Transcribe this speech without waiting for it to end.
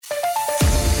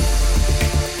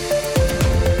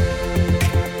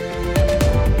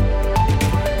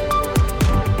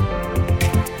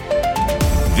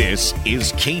This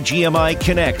is KGMI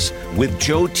Connects with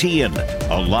Joe Tian,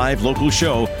 a live local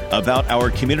show about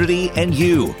our community and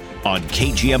you on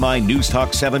KGMI News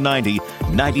Talk 790,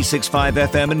 96.5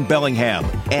 FM in Bellingham,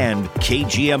 and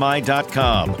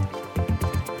KGMI.com.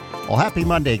 Well, happy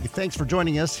Monday. Thanks for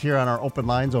joining us here on our Open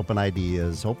Lines, Open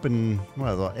Ideas,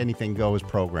 Anything Goes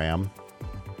program.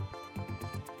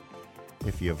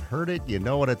 If you've heard it, you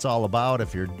know what it's all about.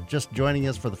 If you're just joining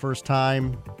us for the first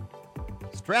time,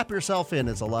 strap yourself in.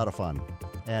 It's a lot of fun.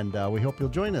 And we hope you'll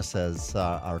join us as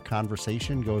our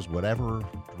conversation goes whatever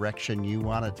direction you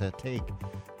want it to take.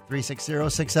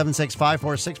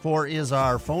 360-676-5464 is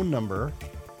our phone number.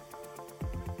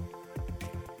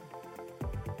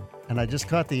 And I just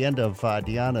caught the end of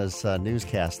Deanna's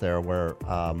newscast there where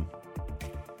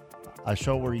a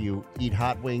show where you eat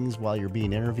hot wings while you're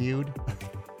being interviewed.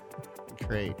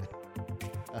 Great.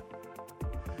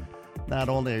 Not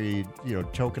only are you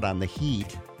choking on the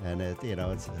heat and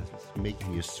it's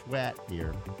making you sweat,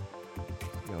 you're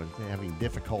having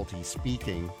difficulty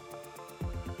speaking,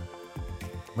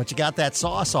 but you got that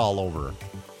sauce all over.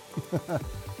 But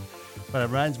it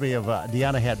reminds me of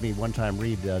Deanna had me one time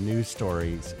read news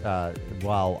stories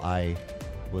while I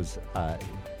was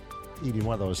eating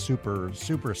one of those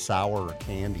super sour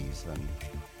candies, and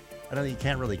I don't think you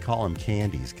can't really call them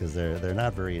candies because they're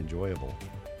not very enjoyable.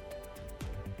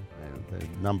 There's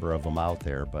a number of them out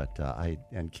there, but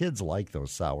and kids like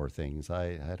those sour things.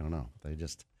 I don't know. They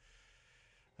just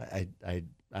I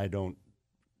don't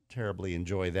terribly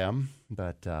enjoy them,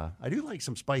 but I do like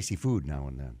some spicy food now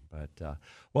and then. But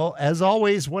well, as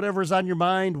always, whatever's on your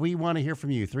mind, we want to hear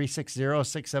from you.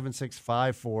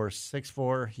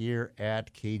 360-676-5464 here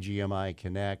at KGMI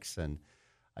Connects, and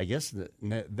I guess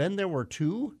then there were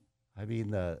two. I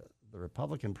mean, the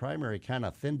Republican primary kind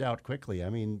of thinned out quickly. I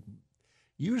mean,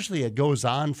 usually it goes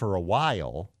on for a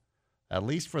while, at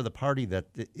least for the party that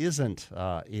isn't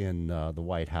in the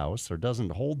White House or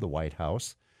doesn't hold the White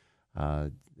House.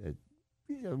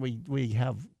 We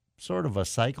have sort of a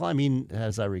cycle. I mean,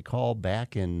 as I recall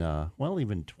back in,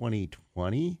 even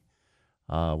 2020,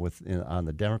 on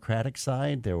the Democratic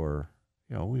side, there were,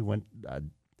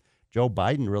 Joe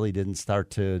Biden really didn't start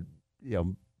to,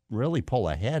 really pull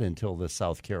ahead until the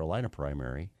South Carolina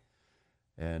primary.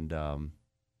 And,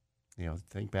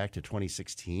 think back to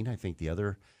 2016, I think the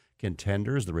other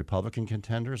contenders, the Republican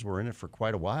contenders, were in it for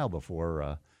quite a while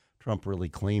before Trump really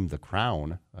claimed the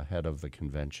crown ahead of the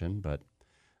convention. But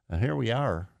here we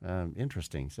are.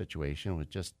 Interesting situation with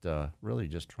just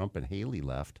Trump and Haley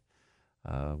left.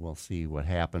 We'll see what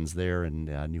happens there in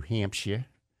New Hampshire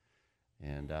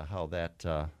and how that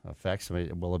affects.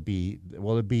 Will it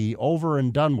be over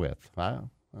and done with? Well,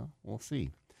 we'll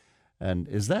see. And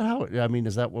is that how? I mean,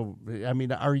 is that what? I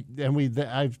mean,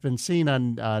 I've been seeing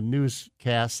on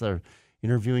newscasts they're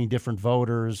interviewing different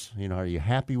voters. Are you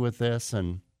happy with this?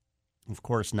 And of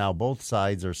course, now both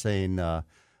sides are saying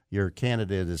your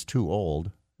candidate is too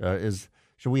old.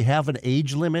 Should we have an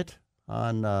age limit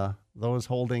on those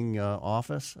holding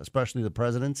office, especially the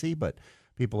presidency? But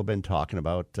people have been talking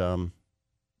about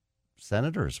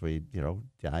senators.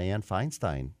 Dianne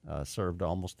Feinstein served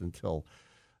almost until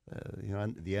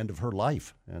the end of her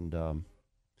life, and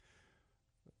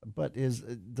but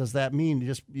does that mean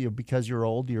just because you're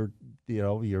old you're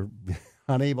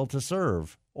unable to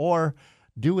serve or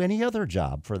do any other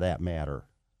job for that matter?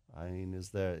 I mean,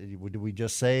 would we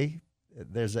just say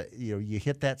there's you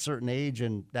hit that certain age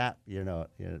and that we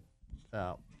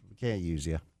can't use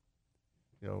you.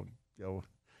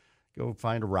 Go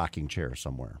find a rocking chair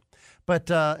somewhere.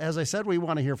 But as I said, we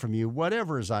want to hear from you,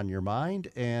 whatever is on your mind.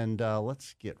 And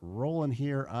let's get rolling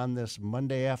here on this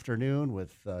Monday afternoon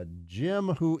with Jim,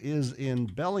 who is in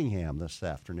Bellingham this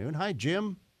afternoon. Hi,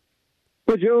 Jim.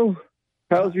 Hey, Joe.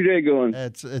 How's your day going?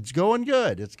 It's going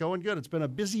good. It's going good. It's been a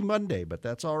busy Monday, but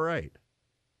that's all right.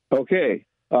 Okay.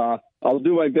 I'll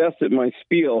do my best at my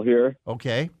spiel here.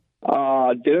 Okay.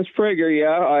 Dennis Prager,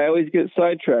 I always get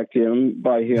sidetracked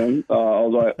by him,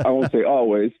 although I won't say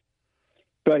always.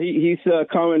 But he's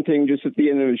commenting just at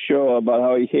the end of his show about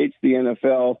how he hates the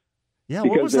NFL. Yeah,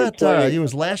 what was that? He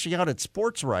was lashing out at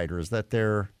sports writers that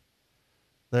they're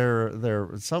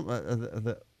some.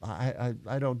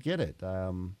 I don't get it.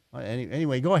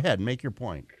 Anyway, go ahead and make your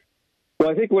point. Well,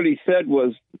 I think what he said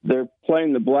was they're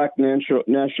playing the Black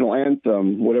National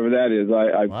Anthem, whatever that is.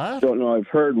 I don't know. I've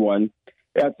heard one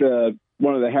at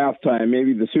one of the halftime,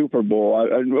 maybe the Super Bowl.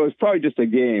 It was probably just a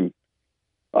game.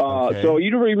 Okay. So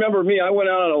you remember me, I went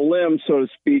out on a limb, so to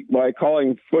speak, by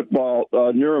calling football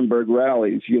Nuremberg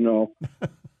rallies, And,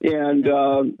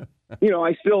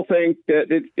 I still think that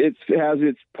it has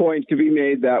its point to be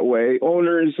made that way.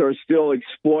 Owners are still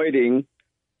exploiting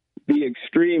the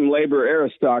extreme labor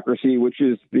aristocracy, which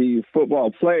is the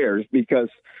football players, because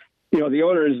the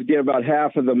owners get about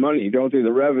half of the money, don't they,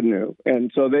 the revenue.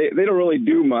 And so they don't really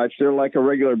do much. They're like a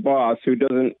regular boss who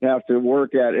doesn't have to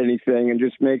work at anything and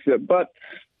just makes it. But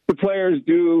the players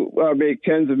do make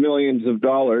tens of millions of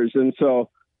dollars. And so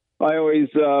I always,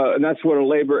 and that's what a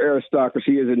labor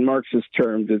aristocracy is in Marxist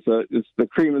terms. It's the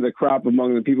cream of the crop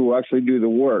among the people who actually do the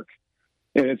work.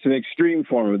 And it's an extreme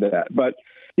form of that. But,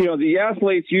 the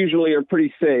athletes usually are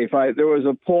pretty safe. There was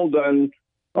a poll done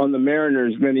on the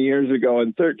Mariners many years ago,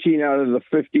 and 13 out of the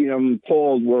 15 of them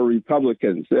polled were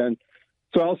Republicans. And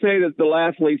so I'll say that the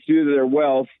athletes, due to their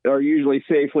wealth, are usually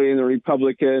safely in the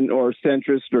Republican or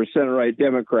centrist or center-right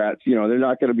Democrats. They're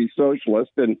not going to be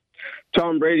socialist. And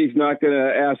Tom Brady's not going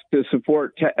to ask to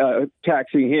support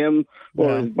taxing him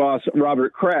or his boss,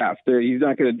 Robert Kraft. He's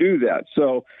not going to do that.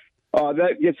 So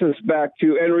that gets us back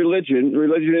to, and religion.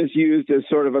 Religion is used as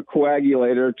sort of a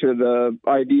coagulator to the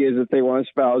ideas that they want to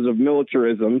espouse of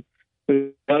militarism.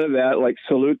 None of that, like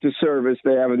salute to service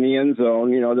they have in the end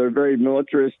zone. They're very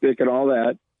militaristic and all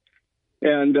that.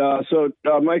 And so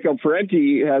Michael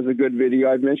Parenti has a good video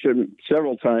I've mentioned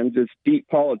several times. It's Deep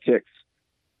Politics.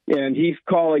 And he's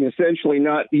calling essentially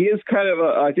he is kind of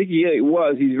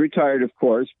he's retired, of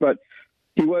course, but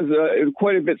he was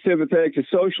quite a bit sympathetic to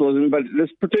socialism. But this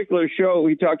particular show,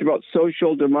 he talked about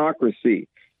social democracy,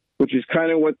 which is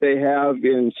kind of what they have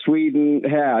in Sweden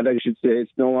I should say.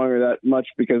 It's no longer that much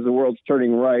because the world's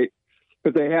turning right.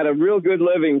 But they had a real good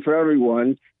living for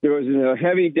everyone. There was a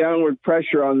heavy downward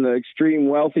pressure on the extreme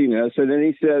wealthiness. And then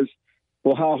he says,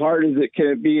 well, how hard can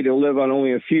it be to live on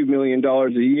only a few $1 million a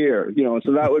year?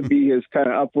 So that would be his kind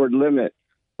of upward limit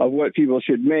of what people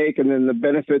should make. And then the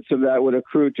benefits of that would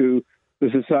accrue to the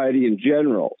society in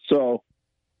general. So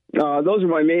those are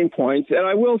my main points. And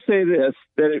I will say this,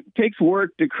 that it takes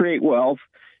work to create wealth.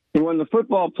 And when the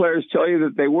football players tell you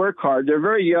that they work hard, they're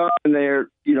very young and they're,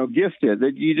 gifted,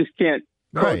 that you just can't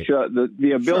coach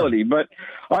the ability. Sure. But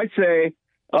I'd say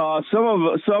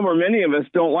some or many of us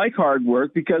don't like hard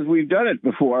work because we've done it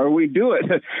before. We do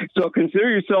it. So consider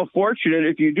yourself fortunate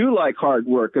if you do like hard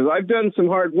work, because I've done some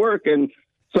hard work, and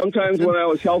sometimes when I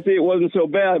was healthy, it wasn't so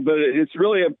bad, but it's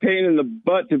really a pain in the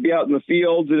butt to be out in the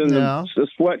fields and in the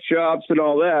sweatshops and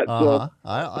all that. So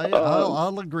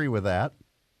I'll agree with that.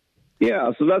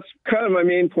 Yeah, so that's kind of my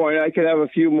main point. I could have a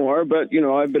few more, but,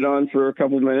 I've been on for a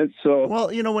couple of minutes. So, well,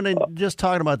 when I'm just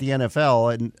talking about the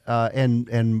NFL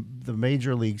and the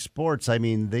major league sports, I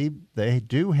mean, they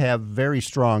do have very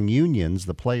strong unions,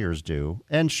 the players do.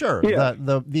 And sure,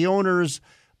 the owners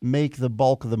make the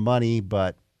bulk of the money,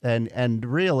 but and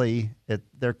really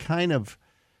they're kind of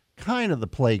the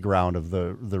playground of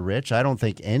the rich. I don't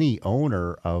think any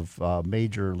owner of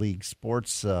major league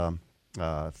sports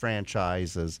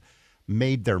franchises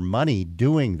made their money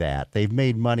doing that. They've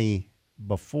made money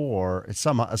before in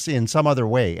some other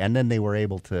way, and then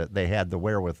they had the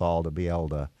wherewithal to be able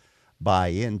to buy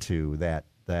into that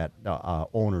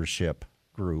ownership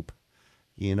group.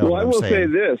 Well, I will say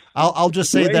this. I'll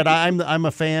just say that I'm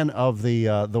a fan of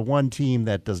the one team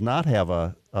that does not have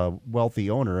a wealthy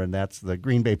owner, and that's the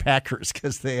Green Bay Packers,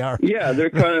 because they are. Yeah, they're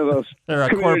kind of a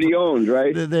community owned,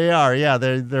 right? They are. Yeah,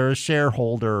 they're a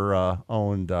shareholder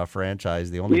owned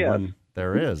franchise, the only one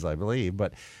there is, I believe.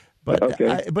 But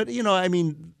okay. I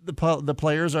mean, the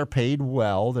players are paid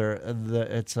well.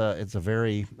 It's a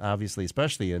very, obviously,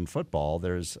 especially in football,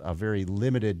 there's a very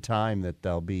limited time that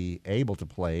they'll be able to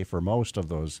play for most of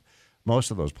those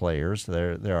players.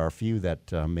 There are a few that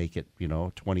make it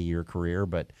 20-year career,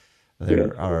 but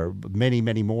there are many,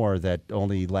 many more that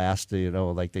only last,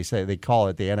 like they say, they call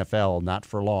it the NFL, not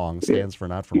for long, stands for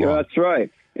not for long. Yeah, that's right.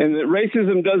 And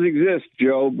racism does exist,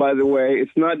 Joe, by the way.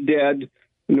 It's not dead,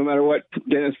 no matter what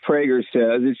Dennis Prager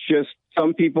says. It's just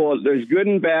some people, there's good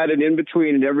and bad and in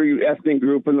between in every ethnic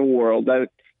group in the world. That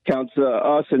counts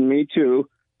us and me too.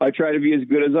 I try to be as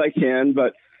good as I can,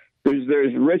 but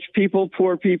there's rich people,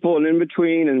 poor people, and in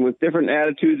between, and with different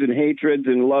attitudes and hatreds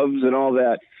and loves and all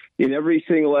that in every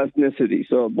single ethnicity.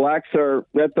 So blacks are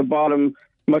at the bottom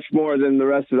much more than the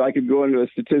rest of it. I could go into a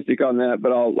statistic on that,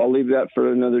 but I'll leave that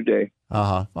for another day.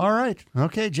 All right.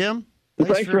 Okay, Jim.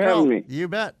 Thanks for having me. You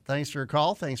bet. Thanks for your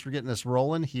call. Thanks for getting us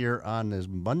rolling here on this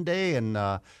Monday. And,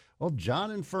 John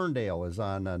in Ferndale is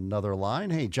on another line.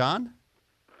 Hey, John.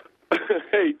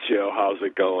 Hey, Joe. How's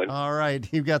it going? All right.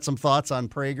 You've got some thoughts on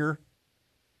Prager?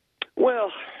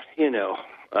 Well,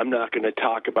 I'm not going to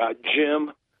talk about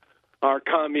Jim, our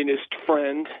communist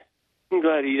friend. I'm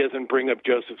glad he doesn't bring up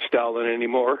Joseph Stalin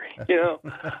anymore, But,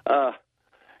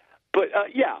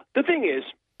 the thing is,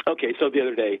 okay, so the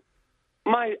other day,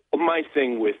 my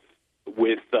thing with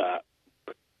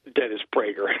Dennis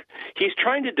Prager. He's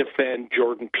trying to defend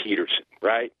Jordan Peterson,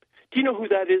 right? Do you know who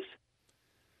that is?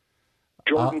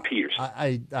 Jordan Peterson.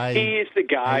 He is the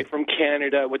guy from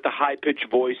Canada with the high-pitched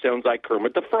voice, sounds like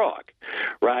Kermit the Frog,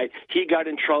 right? He got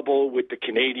in trouble with the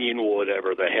Canadian,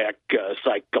 whatever the heck,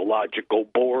 psychological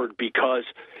board because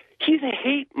he's a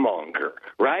hate monger,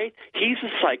 right? He's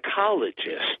a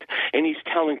psychologist, and he's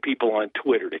telling people on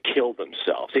Twitter to kill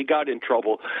themselves. He got in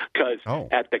trouble because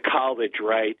at the college,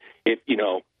 right, if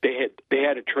they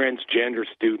had a transgender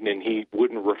student, and he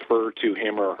wouldn't refer to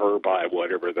him or her by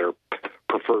whatever their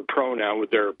preferred pronoun with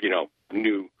their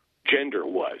new gender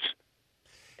was,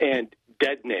 and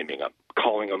dead naming them,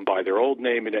 calling them by their old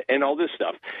name, and all this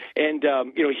stuff. And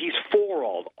he's for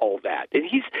all that, and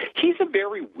he's a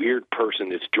very weird person,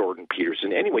 this Jordan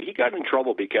Peterson. Anyway, he got in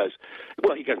trouble because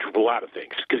he got in trouble for a lot of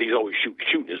things because he's always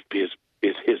shooting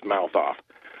his mouth off.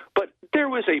 But there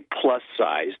was a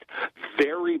plus-sized,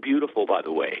 very beautiful, by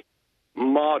the way,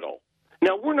 model.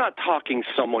 Now, we're not talking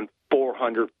someone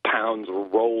 400 pounds,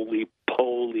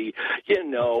 roly-poly,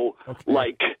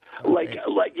 like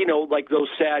those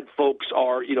sad folks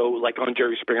are, like on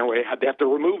Jerry Springer, where they have to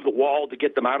remove the wall to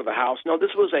get them out of the house. No,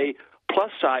 this was a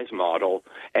plus-size model,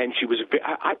 and she was,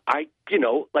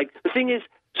 the thing is,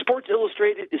 Sports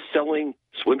Illustrated is selling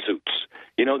swimsuits.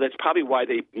 That's probably why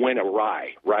they went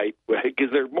awry, right?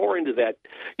 Because they're more into that,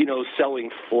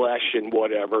 selling flesh and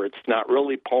whatever. It's not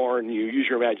really porn. You use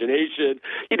your imagination,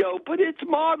 but it's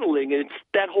modeling. And it's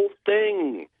that whole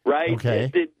thing, right?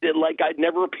 Okay. It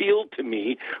never appealed to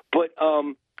me. But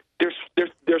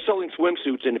they're selling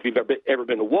swimsuits, and if you've ever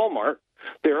been to Walmart,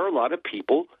 there are a lot of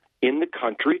people in the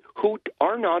country who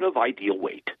are not of ideal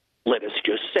weight. Let us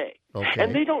just say. Okay.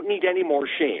 And they don't need any more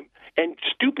shame. And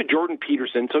stupid Jordan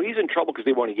Peterson, so he's in trouble because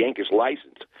they want to yank his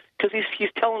license. Because he's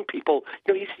telling people,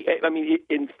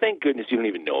 and thank goodness you don't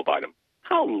even know about him.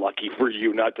 How lucky for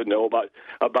you not to know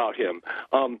about him.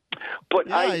 But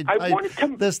yeah, I wanted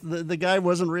to... The guy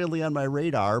wasn't really on my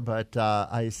radar, but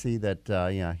I see that,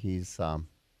 he's a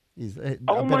bit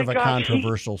of a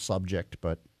controversial subject,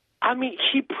 but...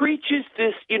 he preaches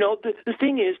this, the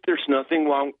thing is, there's nothing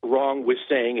wrong with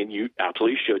saying, and you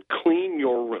absolutely should, clean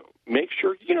your room. Make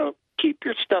sure, keep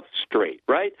your stuff straight,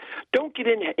 right? Don't get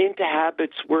into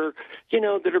habits where,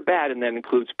 that are bad, and that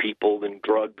includes people and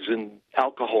drugs and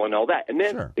alcohol and all that. And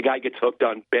then the guy gets hooked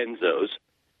on benzos,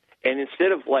 and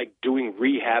instead of, doing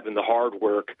rehab and the hard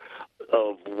work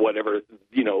of whatever,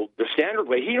 the standard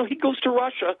way, he goes to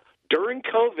Russia during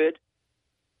COVID,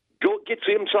 gets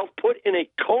himself put in a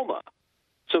coma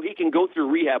so he can go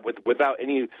through rehab without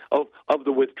any of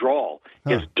the withdrawal.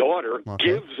 His daughter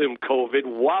gives him COVID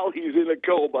while he's in a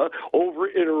coma over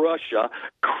in Russia.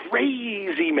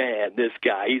 Crazy man, this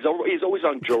guy. He's always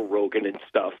on Joe Rogan and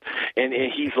stuff, and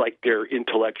he's like their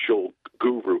intellectual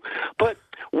guru. But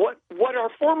what our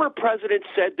former president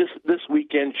said this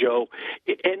weekend, Joe,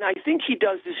 and I think he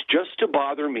does this just to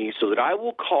bother me, so that I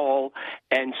will call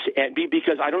and be,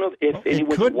 because I don't know if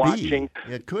anyone's watching.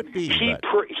 It could be. He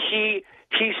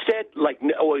said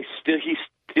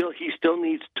he still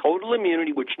needs total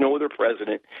immunity, which no other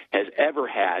president has ever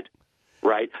had.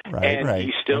 Right.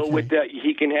 He's still with that.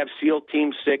 He can have SEAL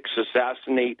Team 6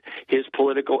 assassinate his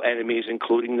political enemies,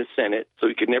 including the Senate, so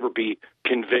he could never be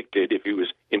convicted if he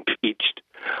was impeached.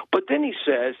 But then he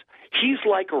says he's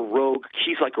like a rogue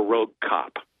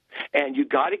cop. And you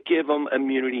got to give him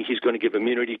immunity. He's going to give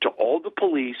immunity to all the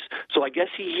police. So I guess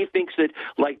he thinks that,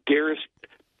 like Derek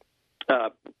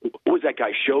was that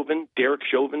guy Chauvin, Derek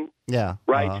Chauvin? Yeah.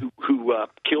 Right, who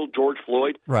killed George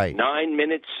Floyd? Right. 9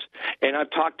 minutes. And I've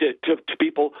talked to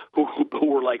people who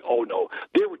were like, oh, no,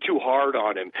 they were too hard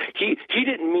on him. He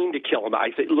didn't mean to kill him.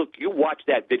 I said, look, you watch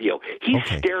that video. He's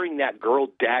staring that girl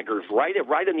daggers right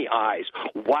in the eyes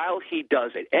while he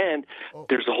does it. And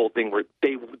there's a whole thing where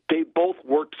they both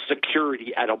worked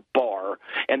security at a bar,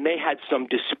 and they had some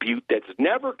dispute that's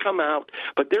never come out,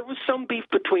 but there was some beef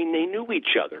between. They knew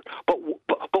each other.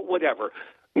 But whatever.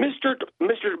 Mr.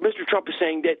 Trump is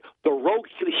saying that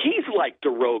he's like the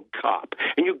rogue cop,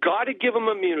 and you got to give him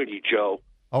immunity, Joe.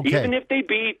 Okay. Even if they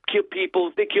kill people,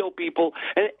 if they kill people,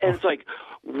 and it's like,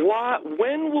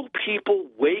 when will people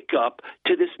wake up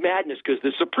to this madness? Because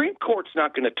the Supreme Court's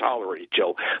not going to tolerate it,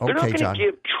 Joe. They're not going to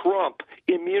give Trump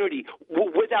immunity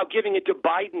without giving it to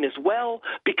Biden as well,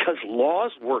 because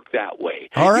laws work that way.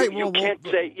 All right, you can't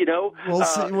say, We'll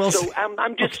see. So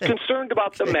I'm just concerned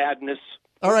about the madness.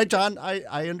 All right, John,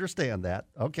 I understand that.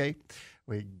 Okay.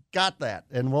 We got that.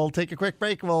 And we'll take a quick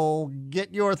break. We'll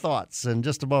get your thoughts in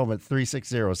just a moment.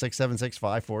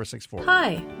 360-676-5464.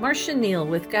 Hi, Marcia Neal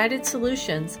with Guided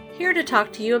Solutions, here to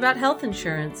talk to you about health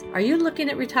insurance. Are you looking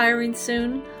at retiring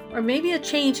soon? Or maybe a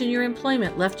change in your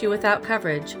employment left you without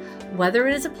coverage? Whether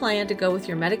it is a plan to go with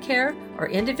your Medicare or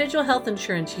individual health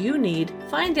insurance you need,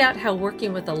 find out how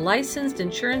working with a licensed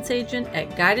insurance agent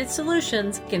at Guided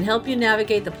Solutions can help you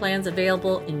navigate the plans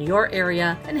available in your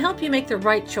area and help you make the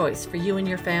right choice for you and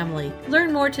your family.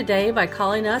 Learn more today by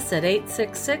calling us at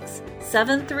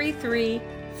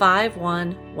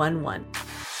 866-733-5111.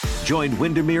 Join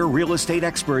Windermere real estate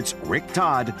experts Rick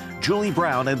Todd, Julie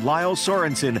Brown, and Lyle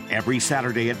Sorensen every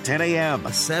Saturday at 10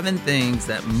 a.m. 7 things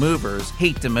that movers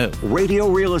hate to move. Radio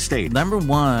Real Estate. Number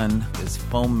 1 is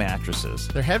foam mattresses.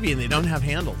 They're heavy and they don't have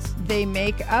handles. They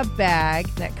make a bag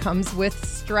that comes with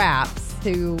straps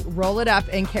to roll it up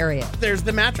and carry it. There's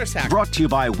the mattress hack. Brought to you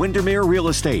by Windermere Real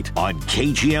Estate on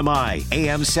KGMI,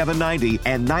 AM 790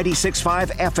 and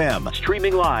 96.5 FM.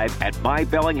 Streaming live at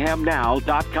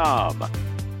mybellinghamnow.com.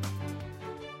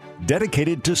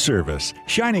 Dedicated to service,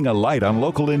 shining a light on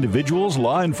local individuals,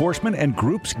 law enforcement, and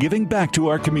groups giving back to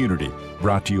our community.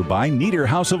 Brought to you by Nieder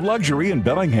House of Luxury in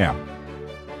Bellingham.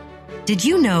 Did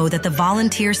you know that the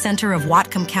Volunteer Center of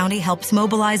Whatcom County helps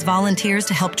mobilize volunteers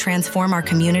to help transform our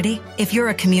community? If you're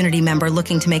a community member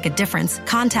looking to make a difference,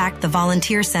 contact the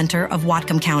Volunteer Center of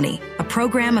Whatcom County, a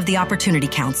program of the Opportunity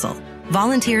Council.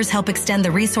 Volunteers help extend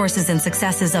the resources and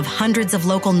successes of hundreds of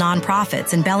local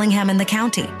nonprofits in Bellingham and the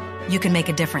county. You can make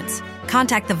a difference.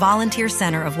 Contact the Volunteer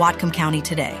Center of Whatcom County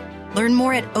today. Learn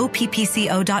more at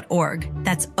oppco.org.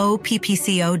 That's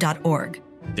oppco.org.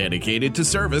 Dedicated to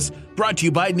service, brought to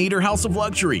you by Nieder House of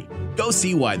Luxury. Go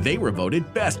see why they were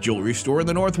voted best jewelry store in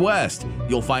the Northwest.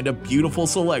 You'll find a beautiful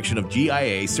selection of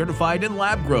GIA certified and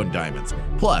lab-grown diamonds,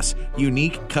 plus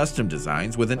unique custom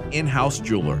designs with an in-house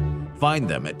jeweler. Find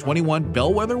them at 21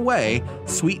 Bellwether Way,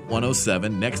 Suite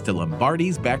 107, next to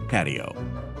Lombardi's back patio.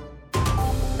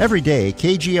 Every day,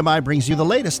 KGMI brings you the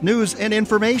latest news and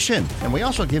information, and we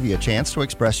also give you a chance to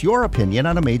express your opinion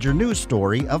on a major news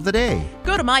story of the day.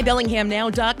 Go to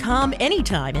mybellinghamnow.com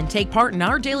anytime and take part in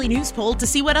our daily news poll to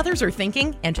see what others are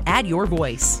thinking and add your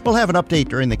voice. We'll have an update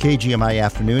during the KGMI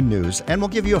afternoon news, and we'll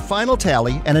give you a final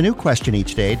tally and a new question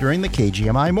each day during the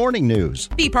KGMI morning news.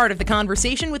 Be part of the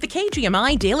conversation with the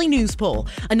KGMI Daily News Poll,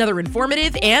 another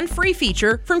informative and free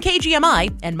feature from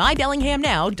KGMI and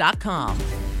mybellinghamnow.com.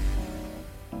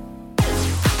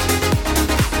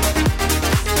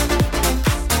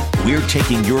 We're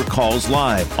taking your calls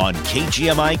live on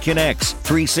KGMI Connects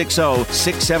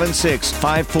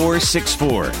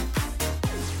 360-676-5464.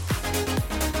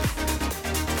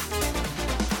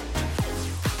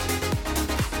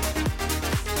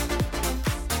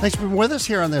 Thanks for being with us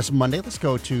here on this Monday. Let's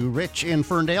go to Rich in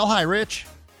Ferndale. Hi, Rich.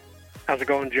 How's it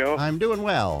going, Joe? I'm doing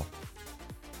well.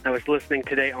 I was listening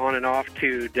today on and off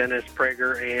to Dennis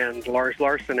Prager and Lars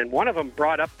Larson, and one of them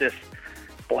brought up this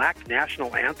Black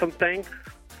National Anthem thing.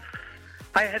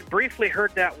 I had briefly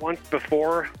heard that once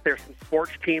before. There's some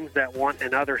sports teams that want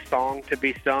another song to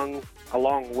be sung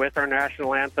along with our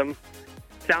national anthem.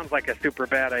 Sounds like a super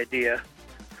bad idea,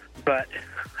 but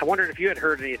I wondered if you had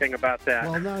heard anything about that.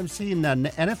 Well, no, I'm seeing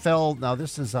NFL. Now,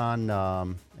 this is on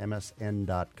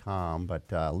MSN.com, but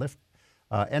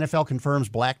NFL confirms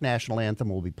Black National Anthem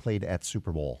will be played at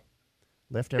Super Bowl.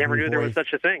 Never knew there was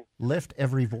such a thing. Lift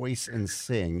every voice and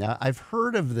sing. Now, I've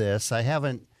heard of this. I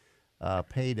haven't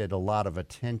paid it a lot of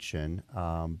attention,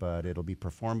 but it'll be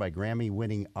performed by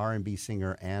Grammy-winning R&B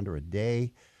singer Andra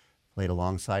Day, played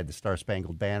alongside the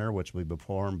Star-Spangled Banner, which will be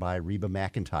performed by Reba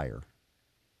McEntire.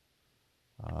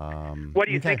 What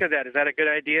do you think of that? Is that a good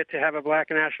idea to have a Black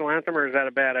National Anthem, or is that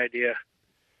a bad idea?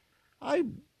 I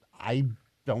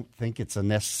don't think it's a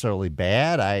necessarily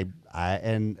bad.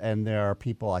 And there are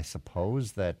people, I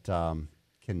suppose, that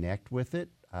connect with it.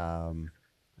 How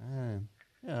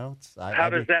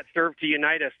does that serve to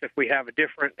unite us if we have a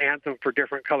different anthem for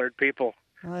different colored people?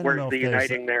 Where's the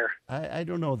uniting there? I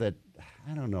don't know that.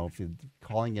 I don't know if you're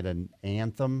calling it an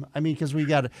anthem. I mean, because we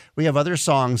have other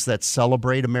songs that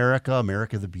celebrate America,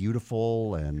 America the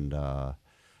Beautiful, and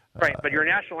right. But your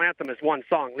national anthem is one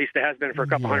song. At least it has been for a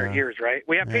couple hundred years, right?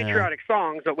 We have patriotic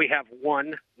songs, but we have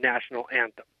one national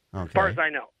anthem, as far as I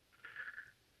know.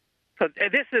 So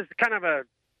this is kind of a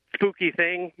spooky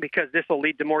thing because this will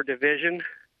lead to more division.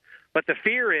 But the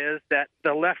fear is that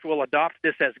the left will adopt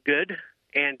this as good,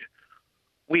 and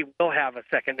we will have a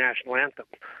second national anthem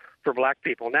for black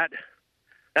people. And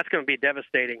that's going to be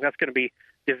devastating. That's going to be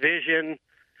division.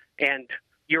 And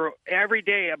every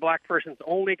day a black person's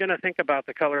only going to think about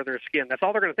the color of their skin. That's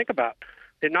all they're going to think about.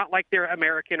 They're not like they're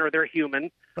American or they're human.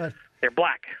 But they're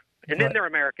black. and then they're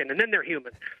American, and then they're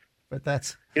human. But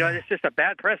that's it's just a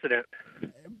bad precedent.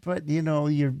 But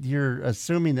you're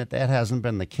assuming that hasn't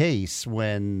been the case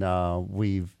when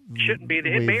we've shouldn't be.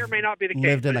 It may or may not be the case.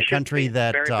 Lived in a country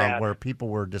that where people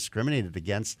were discriminated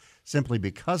against simply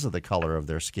because of the color of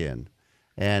their skin.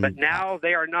 But now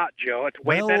they are not, Joe. It's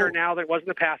way better now than it was in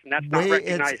the past, and that's not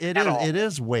recognized at all. It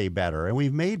is way better, and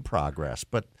we've made progress,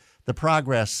 but the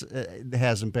progress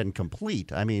hasn't been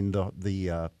complete. I mean,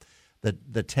 the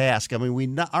task. I mean,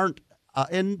 we aren't.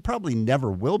 And probably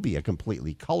never will be a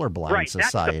completely colorblind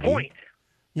society. That's the point.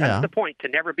 That's the point, to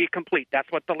never be complete. That's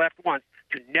what the left wants,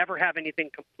 to never have anything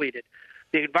completed.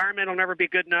 The environment will never be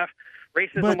good enough.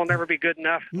 Racism will never be good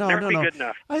enough. Never be good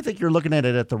enough. I think you're looking at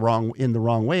it in the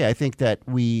wrong way. I think that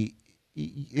we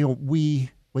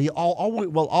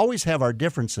will always have our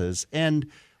differences,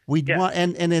 and want,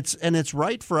 and it's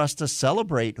right for us to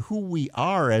celebrate who we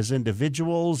are as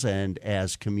individuals and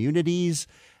as communities.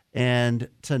 And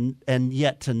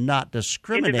yet to not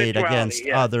discriminate against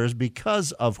others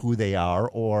because of who they are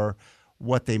or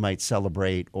what they might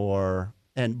celebrate,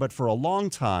 but for a long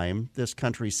time this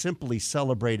country simply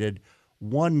celebrated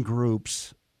one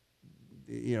group's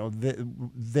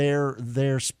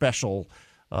their special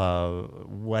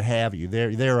what have you,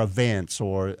 their events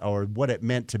or what it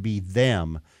meant to be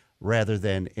them, rather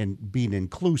than being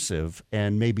inclusive.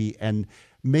 And maybe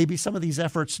some of these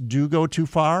efforts do go too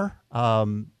far,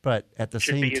 but at the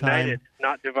same time, should be united,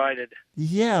 not divided.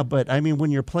 Yeah, but I mean, when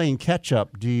you're playing catch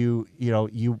up, do you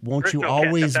There's no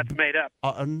always? Catch-up. That's made up.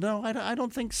 No, I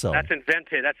don't think so. That's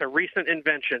invented. That's a recent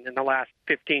invention in the last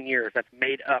 15 years. That's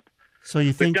made up. So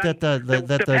you think that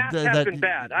the past has been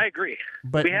bad? I agree.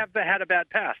 But we have had a bad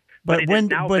past. But when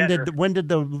did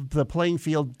the playing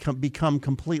field become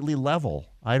completely level?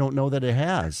 I don't know that it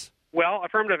has. Well,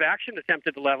 affirmative action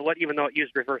attempted to level it, even though it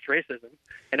used reverse racism.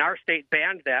 And our state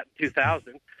banned that in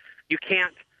 2000. You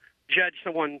can't judge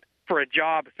someone for a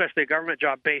job, especially a government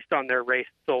job, based on their race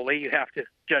solely. You have to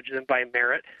judge them by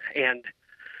merit and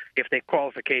if they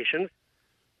qualifications.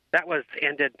 That was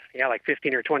ended, like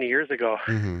 15 or 20 years ago.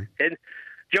 Mm-hmm. And,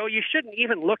 Joe, you shouldn't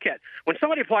even look at, when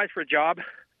somebody applies for a job,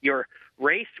 your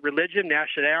race, religion,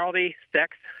 nationality,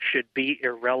 sex should be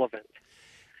irrelevant.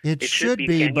 It should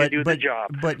be, but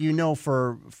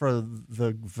for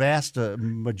the vast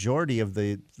majority of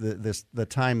the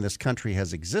time this country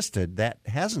has existed, that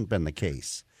hasn't been the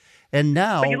case. And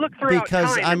now,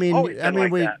 because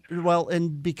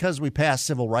because we passed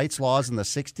civil rights laws in the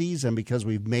 60s, and because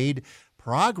we've made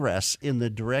progress in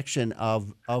the direction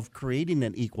of creating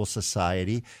an equal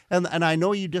society, and I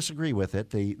know you disagree with it,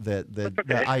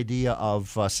 the idea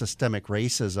of systemic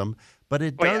racism. But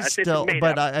it does still.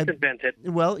 But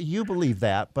well, you believe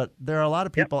that, but there are a lot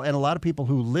of people, and a lot of people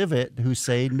who live it, who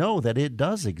say no, that it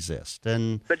does exist.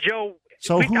 But Joe,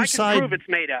 I can prove it's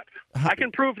made up. I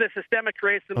can prove that systemic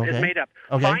racism is made up.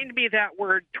 Okay. Find me that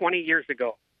word 20 years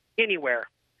ago, anywhere.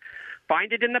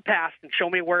 Find it in the past and show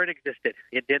me where it existed.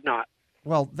 It did not.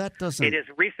 Well, that doesn't. It is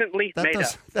recently made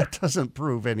up. That doesn't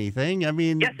prove anything. I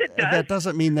mean, yes, it does. That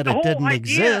doesn't mean that it didn't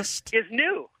exist. Is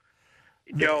new.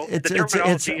 Joe,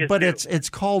 it's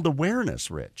called awareness,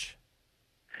 Rich.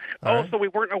 So we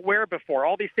weren't aware before.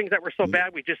 All these things that were so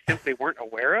bad, we just simply weren't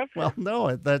aware of? Well,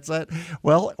 no, that's it.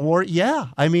 Well,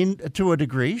 I mean, to a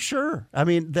degree, sure. I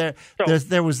mean, there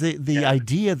was the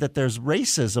idea that there's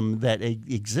racism that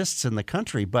exists in the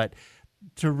country, but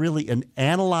to really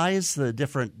analyze the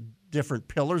different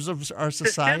pillars of our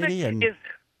society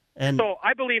so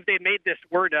I believe they made this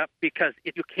word up because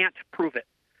if you can't prove it.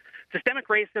 Systemic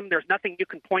racism, there's nothing you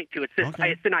can point to. It's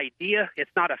an idea. It's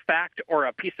not a fact or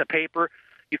a piece of paper.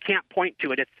 You can't point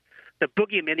to it. It's the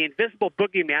boogeyman, the invisible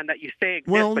boogeyman that you say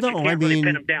exists, but you can't really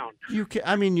pin him down. You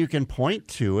can point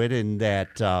to it in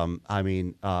that,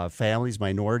 families,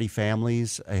 minority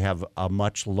families have a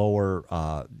much lower,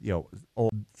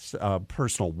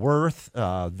 personal worth.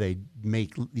 They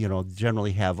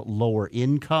generally have lower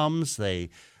incomes.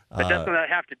 But doesn't that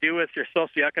have to do with your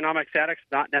socioeconomic status,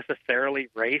 not necessarily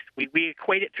race? We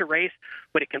equate it to race,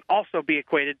 but it can also be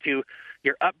equated to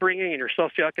your upbringing and your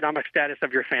socioeconomic status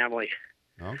of your family.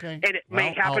 Okay. And it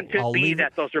may happen to be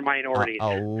that those are minorities.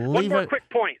 One more quick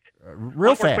point.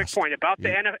 Real fast. One more quick point about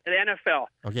the NFL.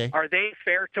 Okay. Are they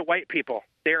fair to white people?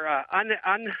 They're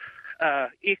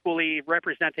equally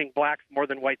representing blacks more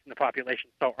than whites in the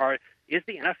population. So is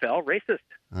the NFL racist?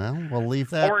 Well, we'll leave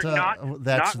that. Or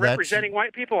not representing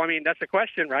white people? I mean, that's a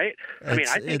question, right? I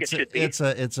think it should be. It's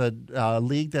a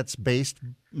league that's based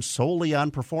solely on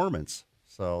performance.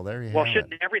 So there you have it. Well,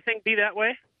 shouldn't everything be that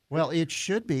way? Well, it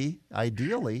should be,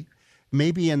 ideally.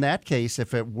 Maybe in that case,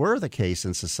 if it were the case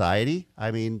in society,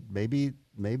 I mean, maybe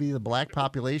maybe the black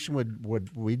population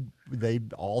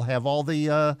they'd all have all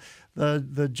the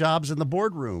jobs in the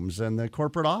boardrooms and the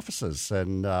corporate offices.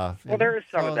 And there is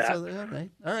some of that.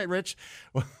 All right, Rich.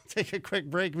 We'll take a quick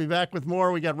break. Be back with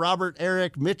more. We got Robert,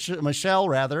 Eric,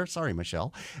 Michelle. Sorry,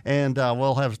 Michelle. And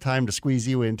we'll have time to squeeze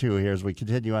you in too here as we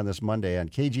continue on this Monday on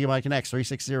KGMI Connects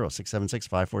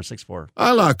 360-676-5464.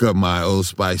 I lock up my Old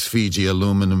Spice Fiji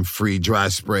aluminum-free dry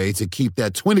spray to keep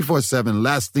that 24/7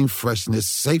 lasting freshness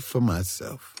safe for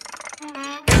myself.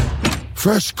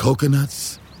 Fresh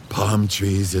coconuts, palm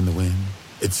trees in the wind.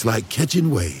 It's like catching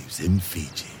waves in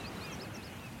Fiji.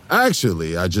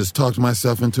 Actually, I just talked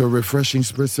myself into a refreshing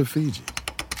spritz of Fiji.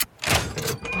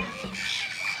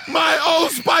 My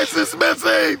Old Spice is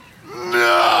missing!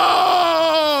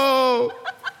 No!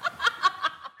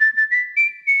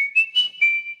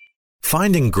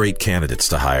 Finding great candidates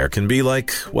to hire can be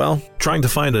like, well, trying to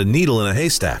find a needle in a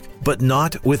haystack, but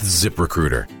not with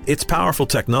ZipRecruiter. Its powerful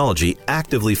technology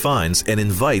actively finds and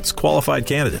invites qualified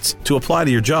candidates to apply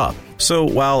to your job. So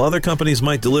while other companies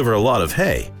might deliver a lot of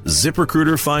hay,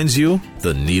 ZipRecruiter finds you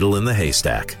the needle in the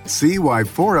haystack. See why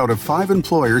 4 out of 5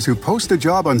 employers who post a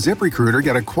job on ZipRecruiter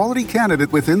get a quality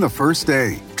candidate within the first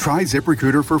day. Try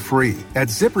ZipRecruiter for free at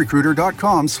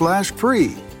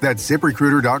ZipRecruiter.com/free. That's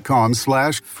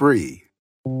ZipRecruiter.com/free.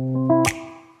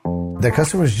 The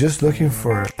customer's just looking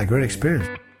for a great experience.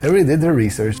 They already did their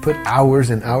research, put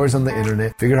hours and hours on the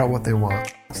internet, figured out what they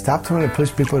want. Stop trying to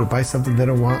push people to buy something they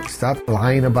don't want. Stop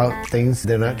lying about things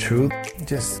that are not true.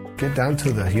 Just get down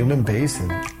to the human base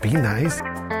and be nice.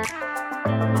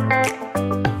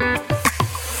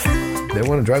 They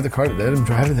want to drive the car, let them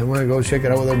drive it. They want to go check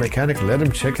it out with their mechanic, let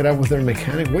them check it out with their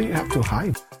mechanic. What do you have to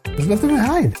hide? There's nothing to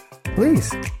hide.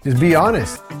 Please, just be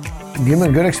honest. Give them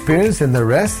a good experience, and the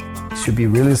rest should be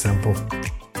really simple.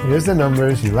 Here's the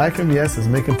numbers. You like them? Yes. Let's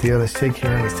make a deal. Let's shake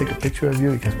hands. Let's take a picture of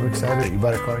you because we're excited that you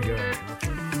bought a car here.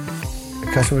 The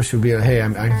customer should be like, hey,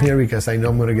 I'm here because I know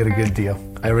I'm going to get a good deal.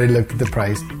 I already looked at the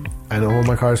price. I know what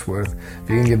my car's worth. If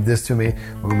you can give this to me,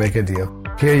 we'll make a deal.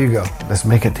 Here you go. Let's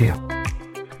make a deal.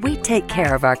 We take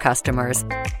care of our customers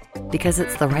because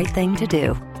it's the right thing to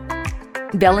do.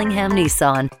 Bellingham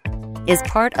Nissan is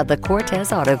part of the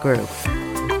Cortez Auto Group.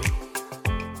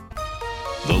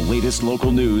 The latest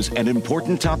local news and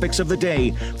important topics of the day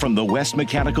from the West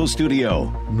Mechanical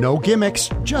Studio. No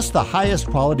gimmicks, just the highest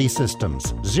quality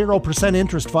systems, 0%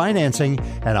 interest financing,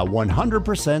 and a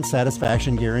 100%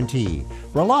 satisfaction guarantee.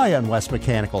 Rely on West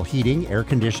Mechanical Heating, Air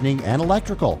Conditioning, and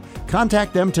Electrical.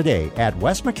 Contact them today at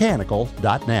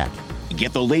westmechanical.net.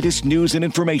 Get the latest news and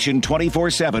information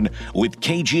 24/7 with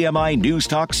KGMI News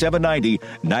Talk 790,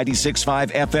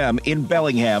 96.5 FM in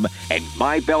Bellingham and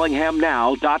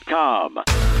mybellinghamnow.com.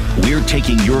 We're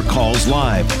taking your calls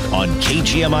live on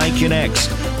KGMI Connects,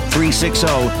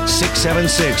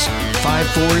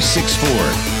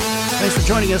 360-676-5464. Thanks for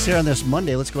joining us here on this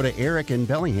Monday. Let's go to Eric in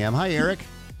Bellingham. Hi, Eric.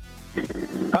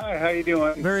 Hi, how you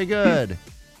doing? Very good.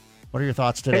 What are your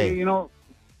thoughts today? Hey,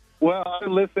 well, I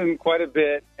listen quite a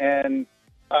bit, and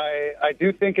I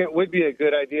do think it would be a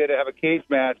good idea to have a cage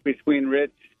match between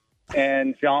Rich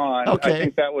and John. Okay. I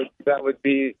think that would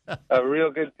be a real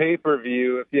good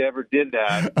pay-per-view if you ever did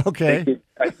that. Okay.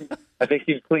 I think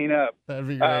you'd clean up. That'd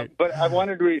be great. But I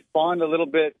wanted to respond a little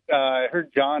bit. I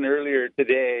heard John earlier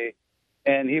today,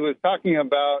 and he was talking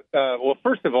about, well,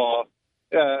 first of all,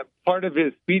 part of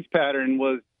his speech pattern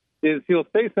is he'll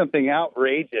say something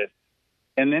outrageous,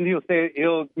 and then he'll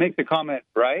make the comment,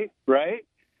 right?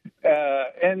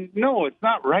 And no, it's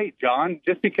not right, John.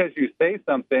 Just because you say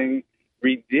something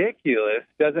ridiculous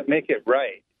doesn't make it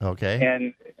right. Okay.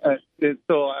 And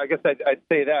so I guess I'd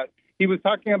say that. He was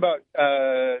talking about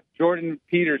Jordan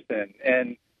Peterson,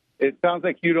 and it sounds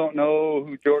like you don't know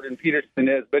who Jordan Peterson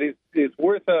is, but it's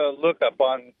worth a look up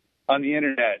on the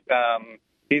internet.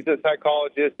 He's a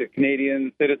psychologist, a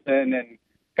Canadian citizen, and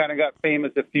kind of got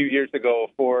famous a few years ago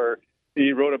for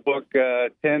he wrote a book,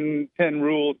 10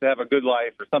 Rules to Have a Good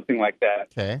Life, or something like that.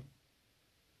 Okay.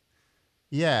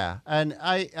 Yeah, and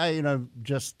I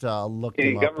just looked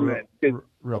him up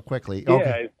real quickly.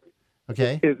 Okay.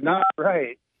 Okay. It's not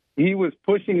right. He was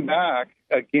pushing back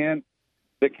against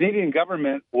the Canadian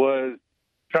government was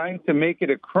trying to make it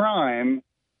a crime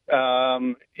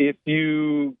if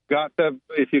you got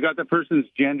the person's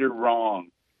gender wrong,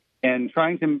 and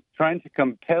trying to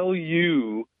compel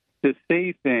you to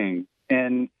say things.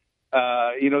 And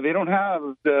they don't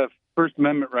have the First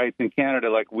Amendment rights in Canada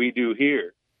like we do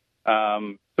here.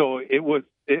 So it was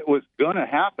going to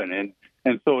happen,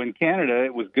 and so in Canada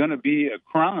it was going to be a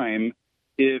crime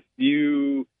if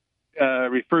you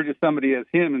refer to somebody as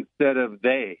him instead of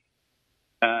they.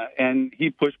 And he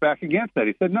pushed back against that.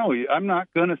 He said, no, I'm not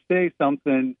going to say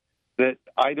something that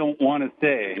I don't want to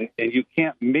say, and you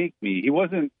can't make me. He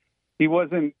wasn't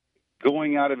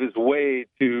going out of his way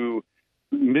to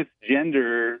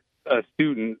misgender a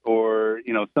student or,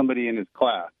 somebody in his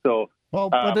class. So, well,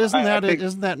 but isn't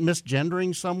that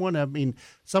misgendering someone? I mean,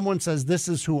 someone says, this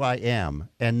is who I am,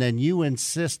 and then you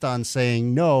insist on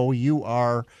saying, no, you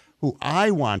are who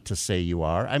I want to say you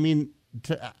are. I mean,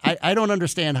 I don't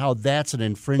understand how that's an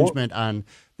infringement on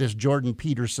this Jordan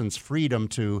Peterson's freedom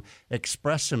to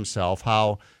express himself.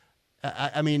 How,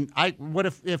 I mean, what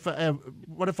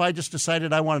if I just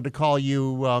decided I wanted to call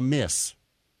you Miss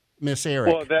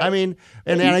Eric? Well,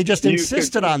 and I just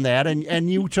insisted on that,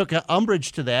 and you took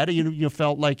umbrage to that. You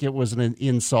felt like it was an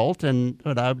insult,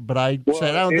 but I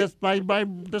said, oh, this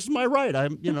is my right.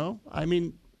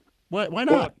 Why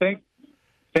not? Well,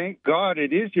 Thank God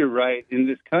it is your right in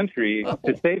this country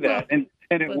to say that, and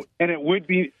it would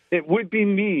be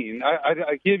mean.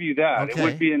 I give you that. Okay. It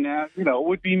would be it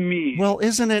would be mean. Well,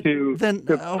 isn't it to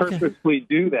purposely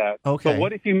do that? Okay. But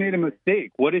what if you made a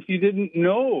mistake? What if you didn't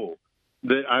know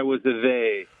that I was a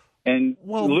they? And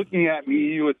looking at me,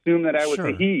 you assume that I was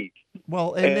a he.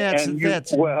 Well, that's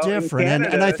different.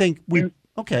 Canada, and I think you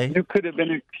could have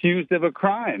been accused of a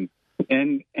crime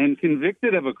and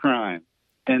convicted of a crime.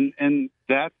 And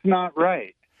that's not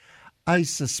right. I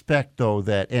suspect, though,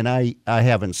 that, and I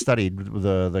haven't studied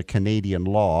the Canadian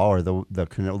law or the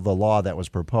law that was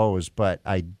proposed, but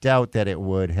I doubt that it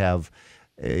would have,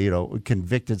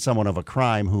 convicted someone of a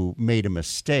crime who made a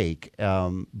mistake.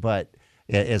 But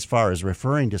as far as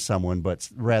referring to someone, but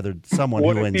rather someone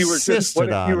who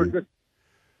insisted on.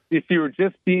 If you were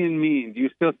just being mean, do you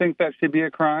still think that should be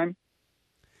a crime?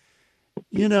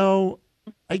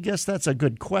 I guess that's a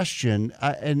good question,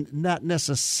 and not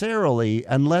necessarily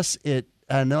unless it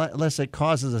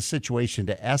causes a situation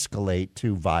to escalate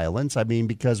to violence. I mean,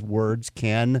 because words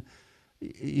can,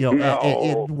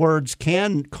 words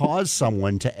can cause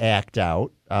someone to act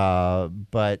out.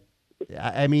 But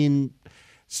I mean,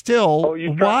 still,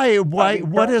 why?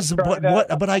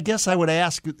 But I guess I would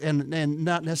ask, and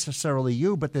not necessarily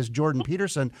you, but this Jordan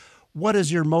Peterson. What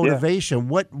is your motivation?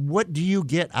 Yeah. What do you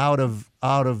get out of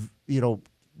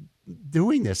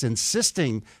doing this,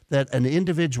 insisting that an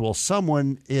individual,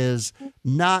 someone is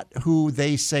not who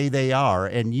they say they are,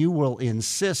 and you will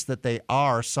insist that they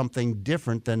are something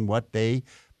different than what they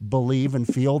believe and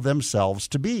feel themselves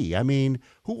to be? I mean,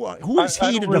 who is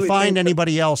he to define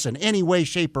anybody else in any way,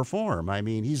 shape, or form? I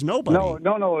mean, he's nobody.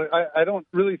 No. I don't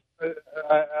really.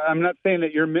 I'm not saying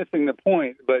that you're missing the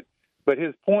point, but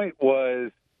his point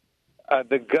was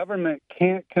the government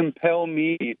can't compel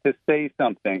me to say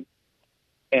something.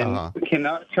 And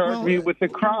cannot charge me with a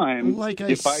crime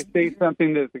if I say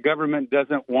something that the government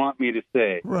doesn't want me to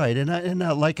say. Right, and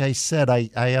like I said,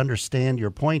 I understand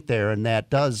your point there, and that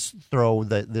does throw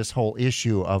this whole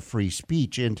issue of free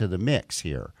speech into the mix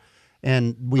here.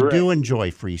 And we do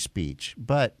enjoy free speech,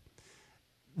 but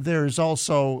there's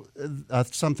also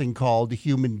something called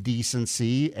human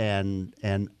decency and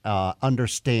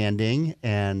understanding,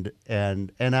 and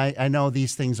I know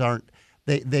these things aren't.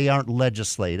 They aren't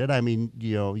legislated. I mean,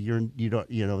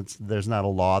 there's not a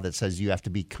law that says you have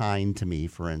to be kind to me,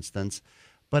 for instance,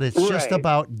 but it's just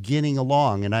about getting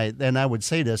along. And I would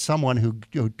say to someone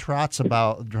who trots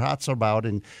about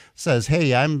and says,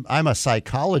 "Hey, I'm a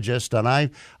psychologist and I'm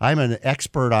an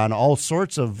expert on all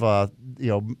sorts of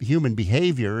human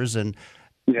behaviors," and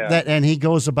and he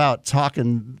goes about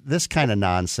talking this kind of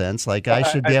nonsense, like I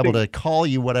should be able to call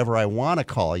you whatever I want to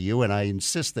call you, and I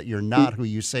insist that you're not who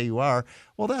you say you are.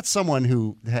 Well, that's someone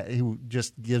who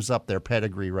just gives up their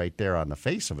pedigree right there on the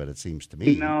face of it, it seems to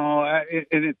me. No,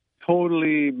 it's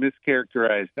totally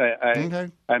mischaracterized.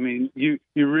 I mean, you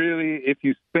really, if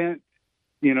you spent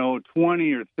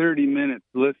 20 or 30 minutes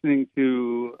listening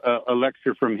to a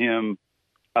lecture from him,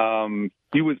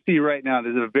 you would see right now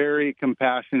there's a very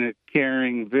compassionate,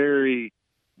 caring, very,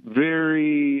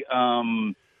 very.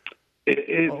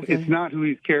 It's not who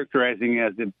he's characterizing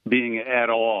as it being at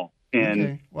all,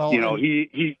 and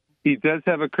he does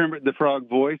have a Kermit the Frog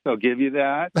voice. I'll give you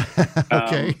that.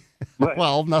 Okay.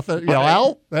 Nothing.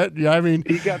 I mean,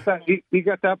 he got that. He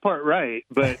got that part right,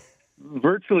 but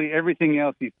virtually everything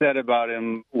else he said about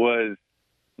him was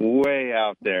way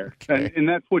out there, and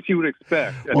that's what you would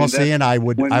expect. I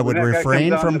would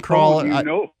refrain from calling.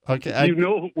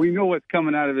 We know what's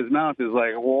coming out of his mouth is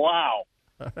like, wow.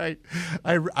 All right,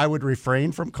 I would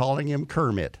refrain from calling him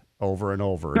Kermit over and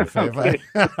over. All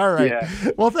right. Yeah.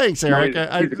 Well, thanks, Eric.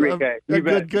 He's a great guy.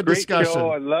 Good discussion.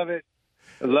 Show. I love it.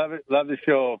 Love the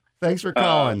show. Thanks for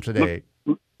calling today.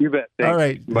 You bet. Thanks. All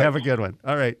right. Bye. Have a good one.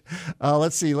 All right.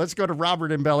 Let's see. Let's go to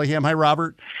Robert in Bellingham. Hi,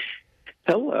 Robert.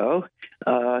 Hello.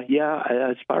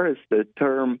 As far as the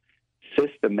term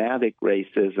systematic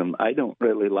racism, I don't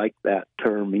really like that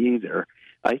term either.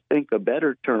 I think a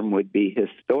better term would be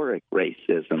historic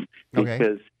racism,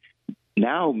 because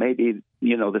now maybe,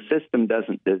 the system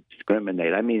doesn't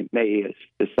discriminate. I mean, it may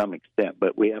to some extent,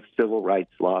 but we have civil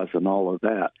rights laws and all of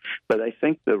that. But I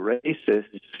think the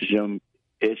racism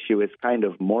issue is kind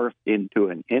of morphed into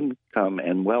an income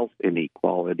and wealth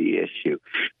inequality issue,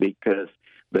 because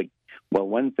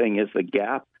one thing is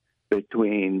the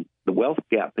wealth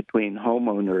gap between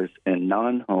homeowners and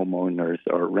non-homeowners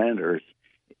or renters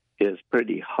is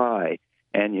pretty high,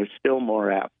 and you're still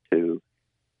more apt to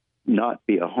not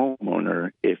be a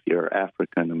homeowner if you're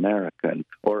African American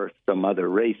or some other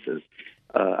races.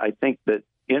 I think that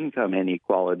income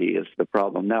inequality is the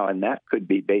problem now, and that could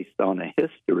be based on a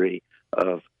history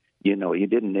of, you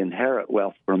didn't inherit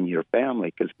wealth from your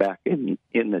family, because back in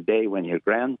the day when your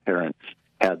grandparents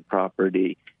had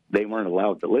property, they weren't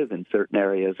allowed to live in certain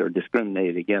areas or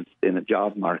discriminated against in a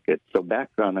job market. So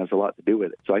background has a lot to do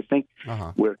with it. So I think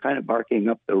we're kind of barking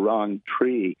up the wrong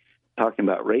tree talking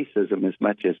about racism as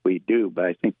much as we do, but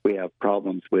I think we have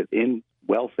problems with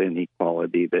wealth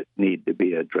inequality that need to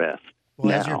be addressed.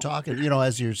 Well, now, as you're talking,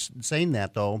 as you're saying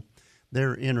that, though,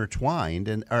 they're intertwined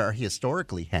and are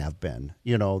historically have been,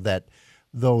 that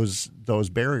those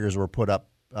barriers were put up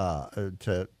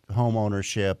to home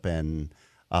ownership and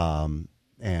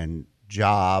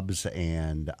jobs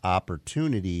and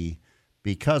opportunity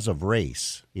because of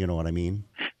race. You know what I mean?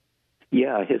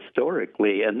 Yeah,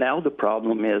 historically. And now the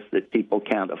problem is that people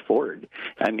can't afford.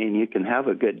 I mean, you can have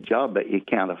a good job, but you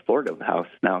can't afford a house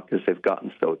now because they've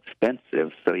gotten so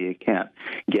expensive. So you can't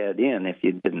get in if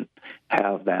you didn't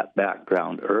have that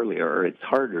background earlier, or it's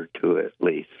harder to at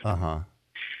least. Okay.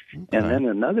 And then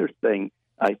another thing,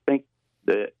 I think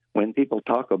that when people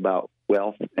talk about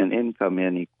wealth and income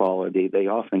inequality, they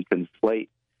often conflate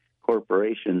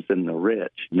corporations and the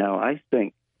rich. Now, I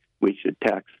think we should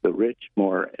tax the rich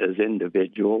more as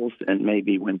individuals, and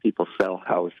maybe when people sell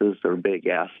houses or big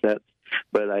assets.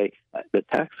 But the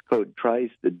tax code tries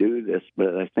to do this,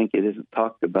 but I think it isn't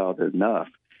talked about enough.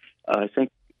 I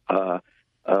think a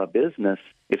business,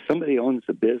 if somebody owns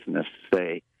a business,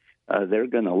 say, they're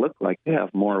going to look like they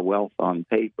have more wealth on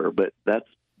paper, but that's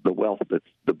the wealth that's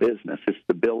the business. It's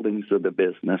the buildings of the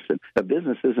business. And a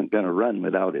business isn't going to run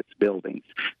without its buildings.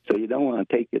 So you don't want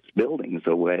to take its buildings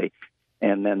away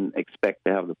and then expect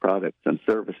to have the products and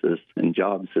services and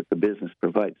jobs that the business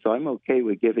provides. So I'm okay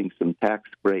with giving some tax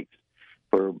breaks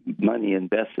for money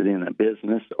invested in a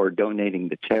business or donating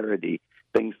to charity,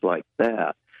 things like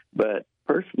that. But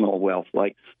personal wealth,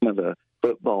 like some of the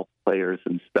football players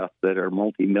and stuff that are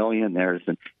multimillionaires,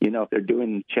 and, if they're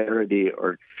doing charity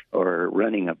or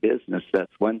running a business,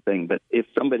 that's one thing. But if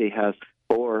somebody has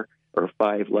 4 or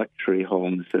 5 luxury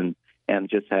homes and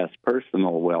just has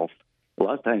personal wealth, a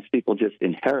lot of times people just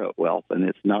inherit wealth, and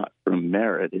it's not from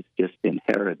merit, it's just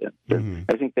inheritance. Mm-hmm.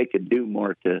 I think they could do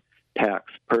more to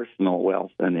tax personal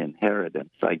wealth and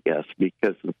inheritance, I guess,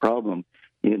 because the problem,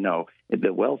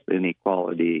 the wealth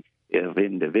inequality of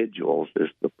individuals is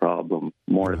the problem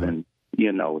more than,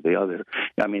 the other.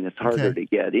 I mean, it's harder to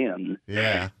get in.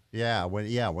 Yeah. When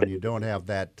you don't have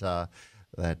that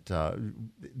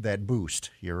boost.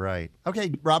 You're right.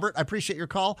 Okay, Robert, I appreciate your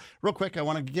call. Real quick, I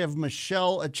want to give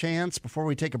Michelle a chance before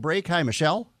we take a break. Hi,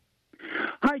 Michelle.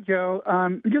 Hi, Joe.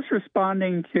 Just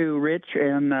responding to Rich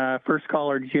and first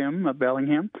caller Jim of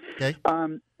Bellingham. Okay.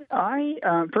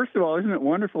 First of all, isn't it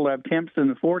wonderful to have temps in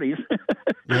the 40s?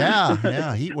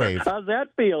 Yeah, heat wave. How's that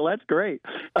feel? That's great.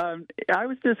 I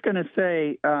was just going to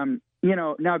say,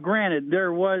 now granted,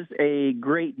 there was a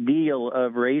great deal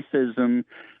of racism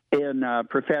in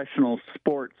professional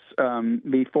sports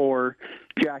before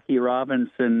Jackie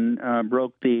Robinson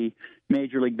broke the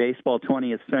Major League Baseball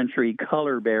 20th century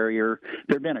color barrier.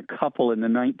 There have been a couple in the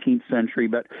 19th century,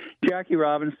 but Jackie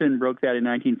Robinson broke that in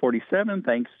 1947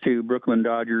 thanks to Brooklyn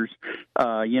Dodgers,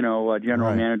 general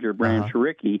manager Branch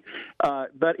Rickey.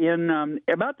 But in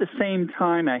about the same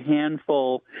time, a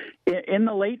handful, in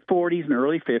the late 40s and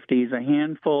early 50s, a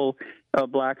handful of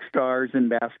black stars in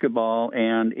basketball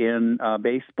and in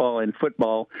baseball and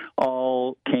football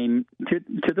all came to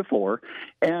the fore.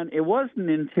 And it wasn't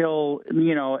until,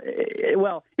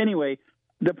 anyway,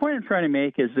 the point I'm trying to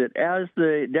make is that as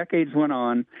the decades went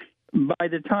on, by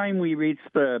the time we reach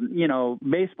the,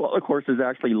 baseball, of course, has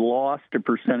actually lost a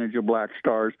percentage of black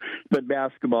stars, but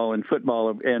basketball and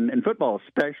football, and football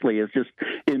especially, has just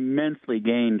immensely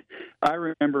gained. I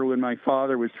remember when my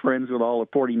father was friends with all the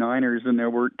 49ers and there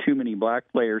weren't too many black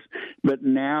players, but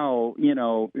now,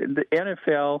 the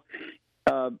NFL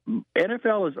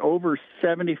is over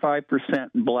 75%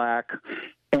 black,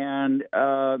 and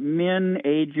men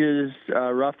ages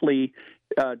roughly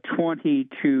 20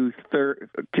 to 30,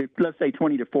 let's say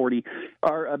 20 to 40,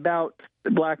 are about,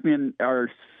 black men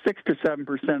are 6 to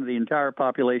 7% of the entire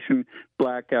population,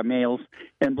 black males,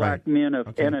 and black men of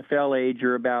NFL age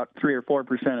are about 3 or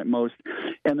 4% at most.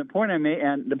 And the point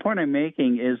I'm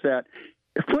making is that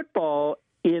football,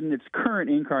 in its current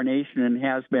incarnation, and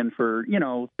has been for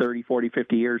 30, 40,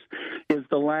 50 years, is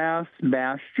the last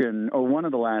bastion, or one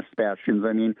of the last bastions,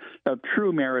 of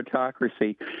true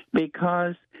meritocracy,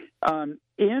 because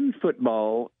in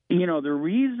football, the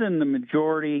reason the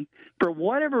majority, for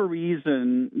whatever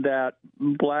reason, that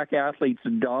black athletes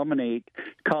dominate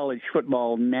college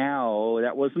football now,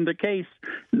 that wasn't the case,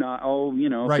 50,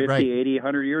 80,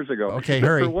 100 years ago. Okay, but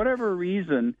hurry. For whatever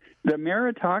reason, the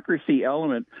meritocracy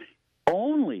element,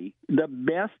 only the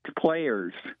best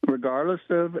players, regardless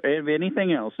of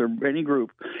anything else or any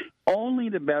group, only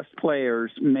the best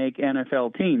players make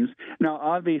NFL teams. Now,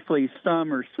 obviously,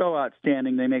 some are so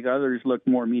outstanding they make others look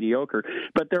more mediocre,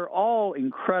 but they're all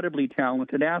incredibly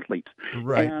talented athletes.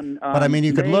 Right. And, but,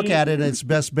 you could look at it, it's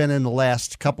best been in the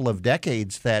last couple of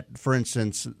decades that, for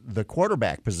instance, the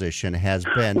quarterback position has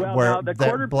been where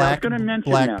black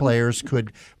players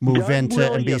could move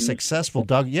into and be successful.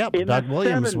 Doug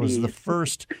Williams was the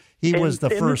first. He was the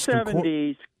first. In the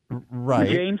 70s, right.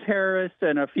 James Harris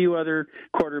and a few other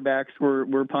quarterbacks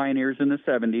were pioneers in the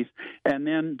 70s. And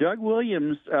then Doug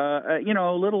Williams, a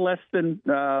little less than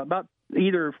about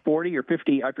either 40 or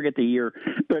 50, I forget the year,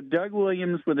 but Doug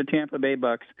Williams with the Tampa Bay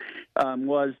Bucks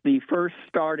was the first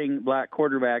starting black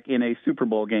quarterback in a Super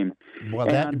Bowl game. Well,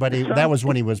 that was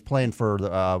when he was playing for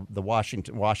the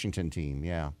Washington team,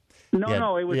 yeah.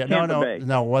 No, it was Tampa Bay.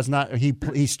 No, it was not. He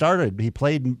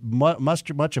played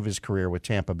much of his career with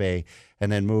Tampa Bay,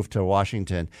 and then moved to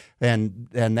Washington, and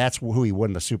that's who he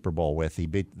won the Super Bowl with. They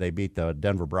beat the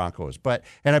Denver Broncos.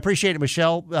 And I appreciate it,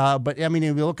 Michelle. But if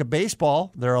you look at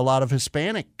baseball, there are a lot of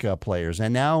Hispanic players,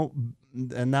 and now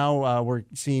we're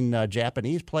seeing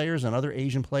Japanese players and other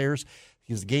Asian players.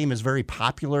 His game is very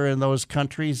popular in those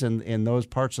countries and in those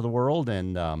parts of the world,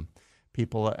 and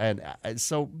people, and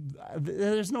so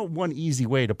there's no one easy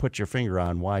way to put your finger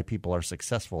on why people are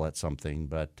successful at something,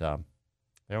 but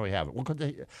there we have it.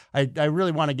 I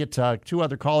really want to get to two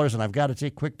other callers, and I've got to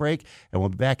take a quick break, and we'll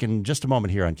be back in just a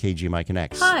moment here on KGMI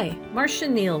Connects. Hi, Marcia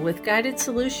Neal with Guided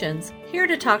Solutions, here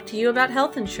to talk to you about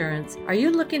health insurance. Are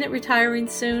you looking at retiring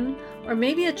soon? Or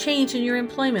maybe a change in your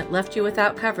employment left you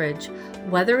without coverage?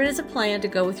 Whether it is a plan to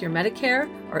go with your Medicare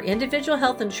or individual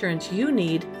health insurance you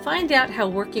need, find out how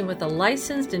working with a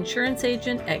licensed insurance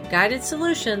agent at Guided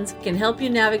Solutions can help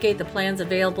you navigate the plans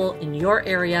available in your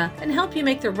area and help you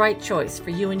make the right choice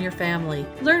for you and your family.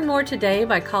 Learn more today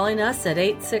by calling us at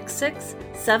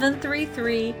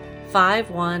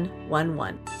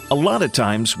 866-733-5111. A lot of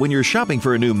times when you're shopping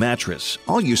for a new mattress,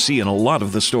 all you see in a lot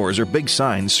of the stores are big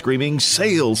signs screaming,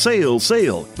 "Sale, sale,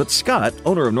 sale." But Scott,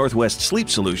 owner of Northwest Sleep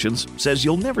Solutions, says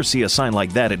you'll never see a sign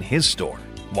like that in his store.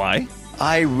 Why?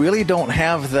 I really don't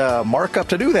have the markup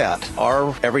to do that.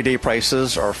 Our everyday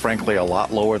prices are frankly a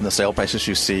lot lower than the sale prices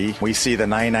you see. We see the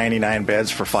 $9.99 beds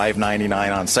for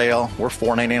 $5.99 on sale. We're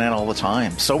 $4.99 all the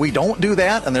time. So we don't do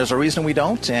that, and there's a reason we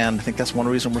don't, and I think that's one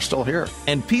reason we're still here.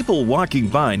 And people walking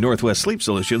by Northwest Sleep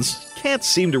Solutions can't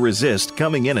seem to resist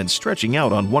coming in and stretching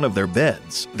out on one of their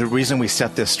beds. The reason we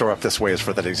set this store up this way is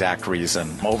for that exact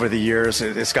reason. Over the years,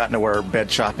 it's gotten to where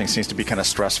bed shopping seems to be kind of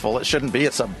stressful. It shouldn't be.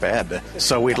 It's a bed.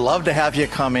 So we'd love to have you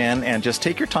come in and just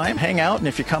take your time, hang out, and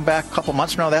if you come back a couple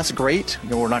months from now, that's great.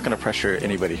 We're not going to pressure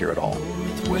anybody here at all.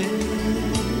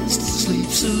 Northwest Sleep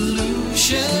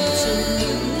Solutions,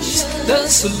 the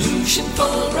solution for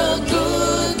a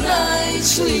good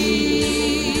night's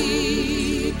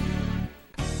sleep.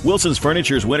 Wilson's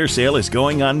Furniture's winter sale is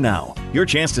going on now. Your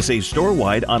chance to save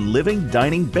store-wide on living,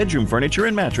 dining, bedroom furniture,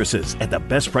 and mattresses at the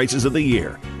best prices of the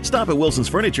year. Stop at Wilson's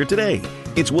Furniture today.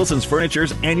 It's Wilson's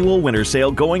Furniture's annual winter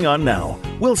sale going on now.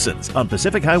 Wilson's on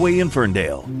Pacific Highway in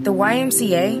Ferndale. The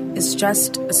YMCA is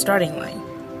just a starting line,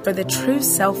 for the true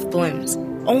self blooms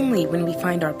only when we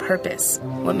find our purpose,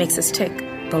 what makes us tick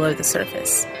below the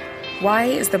surface. Y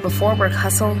is the before-work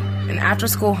hustle, an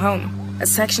after-school home, a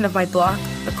section of my block,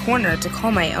 a corner to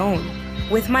call my own.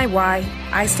 With my Y,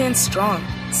 I stand strong,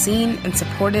 seen and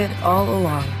supported all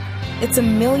along. It's a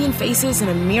million faces in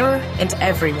a mirror, and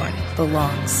everyone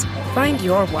belongs. Find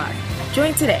your why.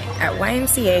 Join today at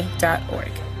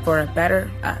ymca.org for a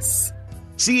better us.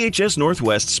 CHS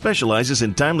Northwest specializes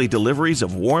in timely deliveries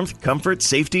of warmth, comfort,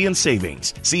 safety, and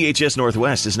savings. CHS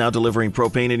Northwest is now delivering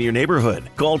propane in your neighborhood.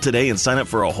 Call today and sign up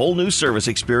for a whole new service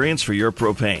experience for your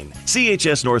propane.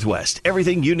 CHS Northwest,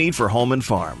 everything you need for home and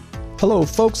farm. Hello,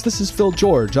 folks. This is Phil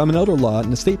George. I'm an elder law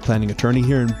and estate planning attorney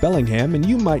here in Bellingham, and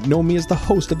you might know me as the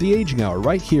host of The Aging Hour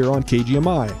right here on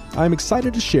KGMI. I'm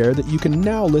excited to share that you can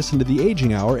now listen to The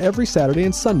Aging Hour every Saturday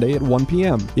and Sunday at 1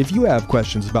 p.m. If you have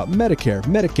questions about Medicare,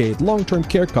 Medicaid, long-term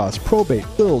care costs, probate,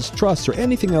 wills, trusts, or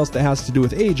anything else that has to do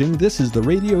with aging, this is the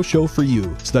radio show for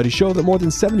you. Studies show that more than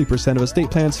 70% of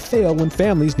estate plans fail when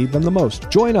families need them the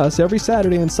most. Join us every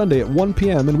Saturday and Sunday at 1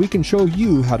 p.m. and we can show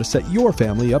you how to set your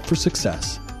family up for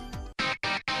success.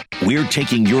 We're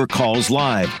taking your calls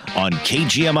live on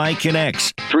KGMI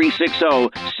Connects,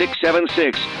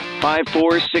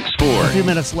 360-676-5464. A few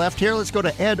minutes left here. Let's go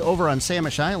to Ed over on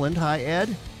Samish Island. Hi,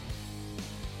 Ed.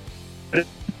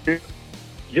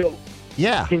 Joe.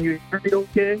 Yeah. Can you hear me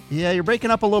okay? Yeah, you're breaking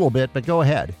up a little bit, but go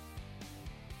ahead.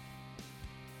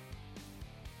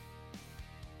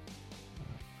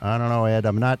 I don't know, Ed.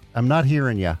 I'm not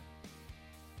hearing you.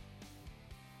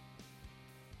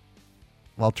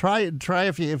 Well, try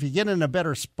if you get in a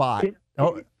better spot.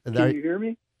 Can you hear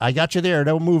me? I got you there.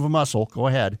 Don't move a muscle. Go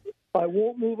ahead. I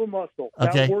won't move a muscle.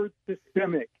 Okay. That word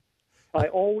systemic. I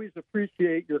always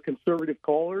appreciate your conservative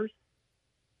callers,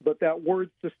 but that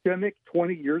word systemic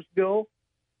 20 years ago,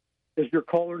 does your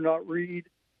caller not read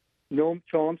Noam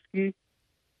Chomsky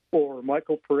or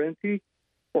Michael Parenti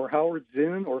or Howard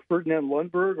Zinn or Ferdinand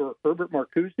Lundberg or Herbert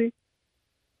Marcuse?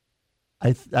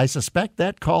 I suspect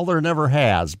that caller never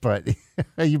has, but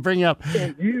you bring up...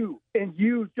 And you,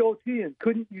 Joe Tian,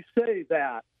 couldn't you say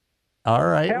that? All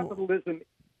right. Capitalism,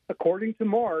 according to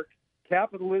Marx,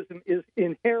 capitalism is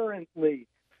inherently,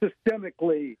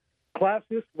 systemically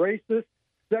classist, racist,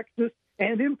 sexist,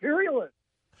 and imperialist.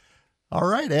 All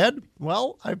right, Ed.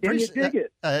 Well, I appreciate Can you dig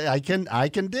it? I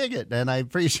can dig it, and I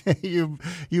appreciate you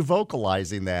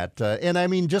vocalizing that. And I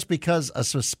mean, just because a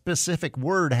specific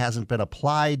word hasn't been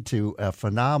applied to a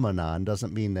phenomenon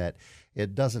doesn't mean that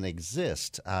it doesn't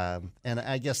exist. And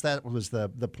I guess that was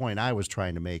the point I was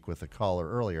trying to make with the caller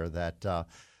earlier, that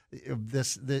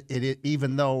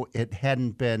even though it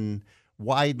hadn't been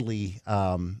widely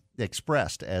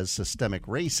expressed as systemic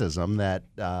racism, that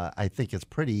I think it's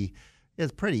pretty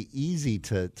easy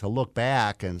to look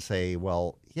back and say,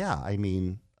 well, yeah, I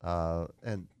mean,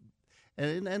 and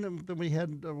then we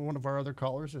had one of our other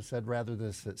callers that said rather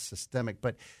this systemic,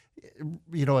 but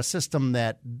a system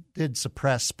that did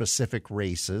suppress specific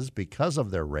races because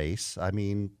of their race. I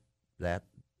mean, that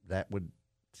would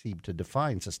seem to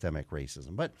define systemic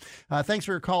racism. But thanks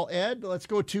for your call, Ed. Let's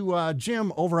go to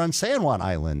Jim over on San Juan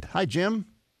Island. Hi, Jim.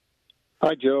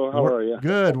 Hi, Joe. How are you?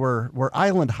 Good. We're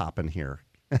island hopping here.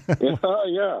 Yeah.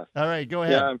 All right, go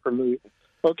ahead. Yeah, I'm from.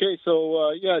 Okay,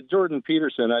 so Jordan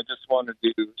Peterson. I just wanted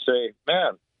to say,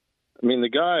 man, I mean, the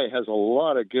guy has a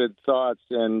lot of good thoughts,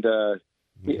 and the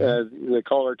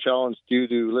caller challenged you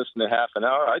to listen to half an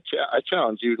hour. I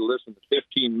challenge you to listen to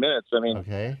 15 minutes. I mean,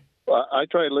 okay. I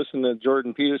tried listening to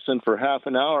Jordan Peterson for half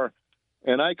an hour,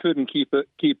 and I couldn't keep up.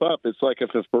 It's like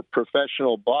if a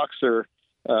professional boxer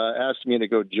asked me to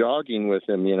go jogging with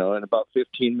him, in about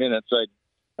 15 minutes,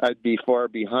 I'd be far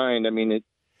behind. I mean,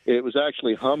 it was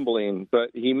actually humbling, but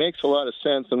he makes a lot of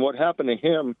sense. And what happened to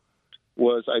him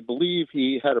was, I believe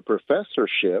he had a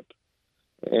professorship,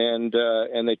 and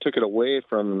they took it away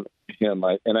from him.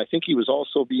 And I think he was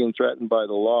also being threatened by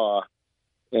the law.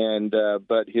 And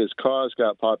but his cause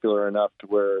got popular enough to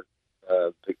where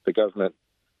the government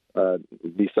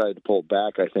decided to pull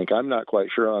back. I think I'm not quite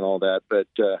sure on all that, but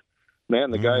man,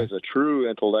 the guy is a true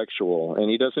intellectual, and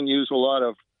he doesn't use a lot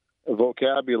of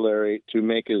vocabulary to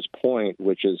make his point,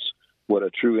 which is what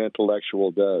a true intellectual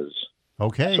does.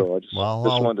 Okay. So I just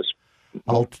wanted to.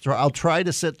 I'll try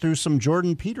to sit through some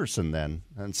Jordan Peterson then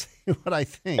and see what I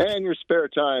think. And your spare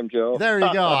time, Joe. There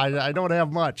you go. I don't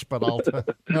have much, but All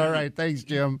right. Thanks,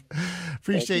 Jim.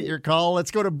 Appreciate your call. Let's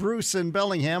go to Bruce in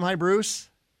Bellingham. Hi, Bruce.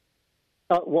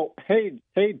 Well, hey,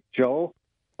 Joe.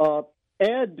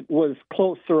 Ed was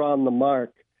closer on the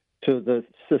mark to the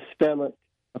systemic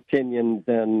opinion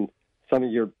than some of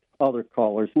your other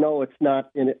callers. No, it's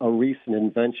not a recent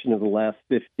invention of the last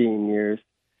 15 years.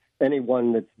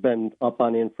 Anyone that's been up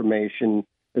on information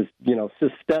is,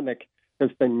 systemic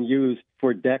has been used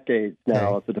for decades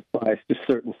now as it applies to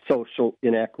certain social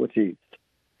inequities.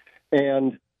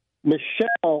 And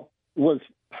Michelle was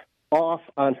off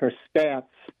on her stats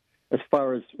as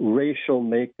far as racial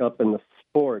makeup in the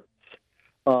sports.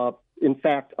 In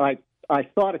fact, I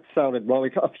thought it sounded wrong.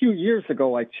 A few years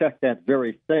ago, I checked that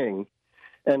very thing,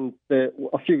 and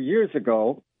a few years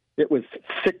ago, it was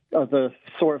the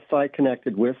source I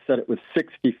connected with said it was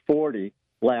 60-40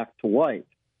 black to white.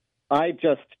 I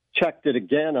just checked it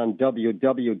again on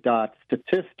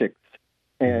www.statistics,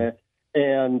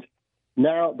 and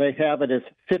now they have it as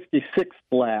 56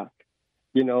 black,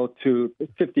 to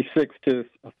 56 to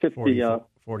 50.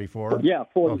 44? Yeah,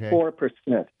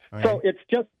 44%. Okay. So it's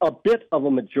just a bit of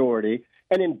a majority.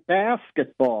 And in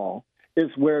basketball is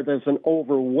where there's an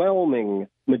overwhelming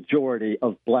majority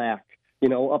of black.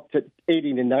 Up to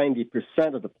 80 to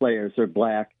 90% of the players are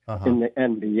black in the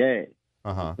NBA.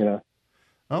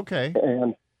 Okay.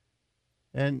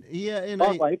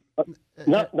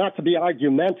 Not to be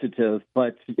argumentative,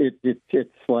 but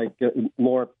it's like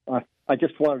more. I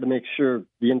just wanted to make sure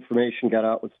the information got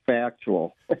out was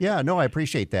factual. Yeah, no, I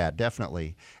appreciate that,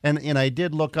 definitely. And I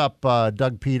did look up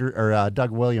Doug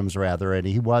Williams, and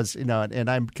he was,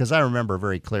 and because I remember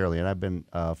very clearly, and I've been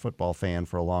a football fan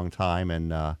for a long time,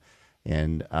 and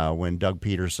when Doug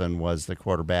Peterson was the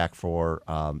quarterback for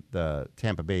the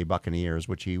Tampa Bay Buccaneers,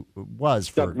 which he was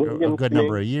for a good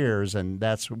number of years, and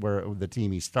that's where the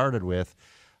team he started with.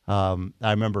 I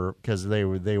remember because they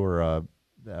were a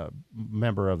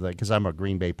member of because I'm a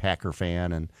Green Bay Packer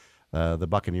fan, and the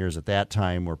Buccaneers at that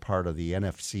time were part of the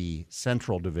NFC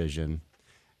Central Division,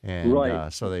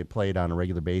 and so they played on a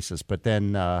regular basis. But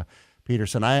then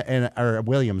Peterson, or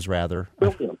Williams rather.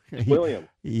 Williams.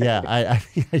 Yeah,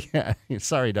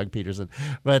 sorry, Doug Peterson,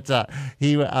 but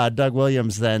Doug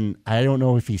Williams. Then I don't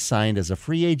know if he signed as a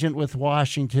free agent with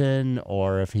Washington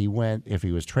or if he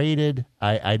was traded.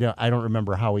 I don't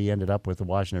remember how he ended up with the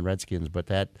Washington Redskins, but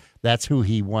that's who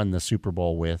he won the Super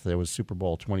Bowl with. It was Super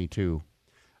Bowl 22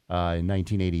 in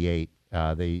 1988.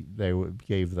 They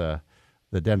gave the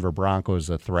Denver Broncos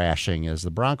a thrashing, as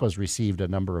the Broncos received a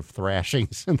number of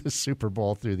thrashings in the Super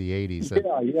Bowl through the 80s.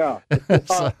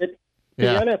 The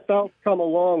NFL's come a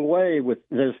long way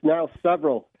there's now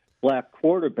several black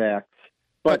quarterbacks,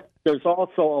 but there's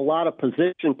also a lot of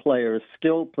position players,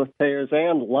 skilled players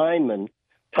and linemen,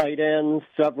 tight ends,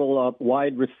 several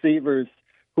wide receivers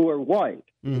who are white,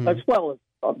 as well as,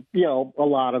 a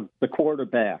lot of the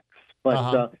quarterbacks.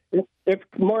 But it's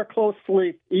more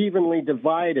closely, evenly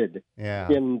divided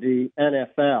in the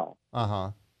NFL.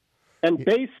 And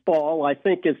baseball, I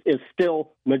think, is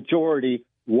still majority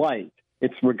white.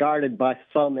 It's regarded by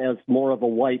some as more of a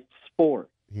white sport.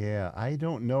 Yeah, I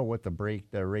don't know what the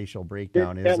racial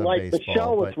breakdown is and of like baseball. The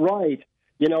show was right.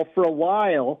 For a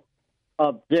while,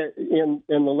 in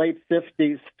the late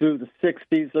 50s through the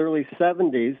 60s, early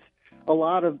 70s, a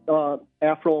lot of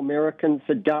Afro-Americans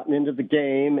had gotten into the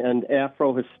game and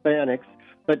Afro-Hispanics,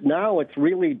 but now it's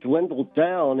really dwindled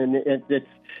down, and it's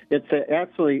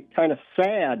actually kind of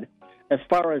sad as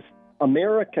far as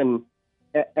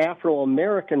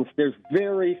Afro-Americans. There's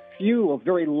very few, a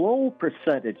very low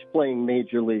percentage playing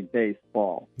Major League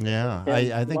Baseball. Yeah,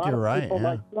 I think you're right.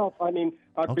 Myself, I'd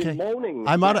be moaning.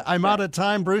 I'm out of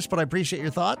time, Bruce, but I appreciate your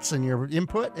thoughts and your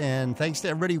input, and thanks to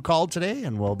everybody who called today,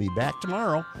 and we'll be back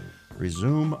tomorrow.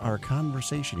 Resume our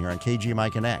conversation here on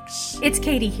KGMI Connects. It's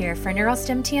Katie here for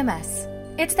Neurostim TMS.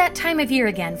 It's that time of year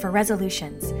again for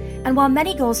resolutions. And while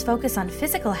many goals focus on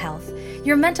physical health,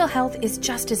 your mental health is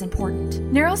just as important.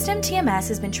 Neurostim TMS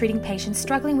has been treating patients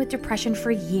struggling with depression for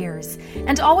years,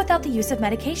 and all without the use of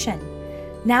medication.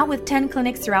 Now with 10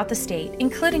 clinics throughout the state,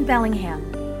 including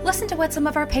Bellingham. Listen to what some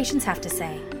of our patients have to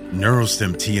say.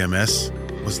 Neurostim TMS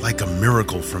was like a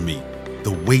miracle for me.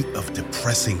 The weight of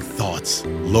depressing thoughts,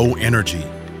 low energy,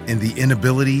 and the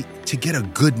inability to get a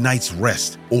good night's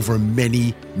rest over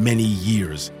many, many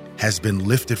years has been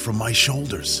lifted from my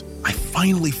shoulders. I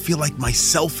finally feel like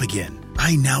myself again.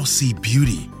 I now see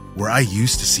beauty where I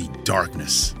used to see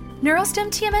darkness.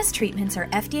 Neurostim TMS treatments are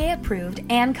FDA approved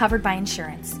and covered by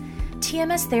insurance.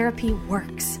 TMS therapy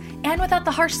works, and without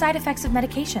the harsh side effects of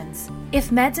medications.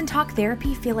 If meds and talk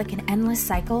therapy feel like an endless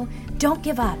cycle, don't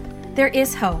give up. There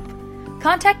is hope.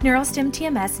 Contact Neurostim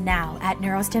TMS now at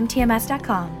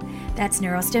neurostimtms.com. That's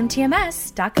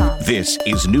neurostimtms.com. This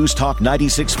is News Talk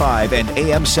 96.5 and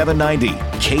AM 790,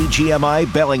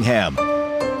 KGMI Bellingham.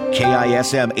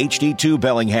 KISM HD2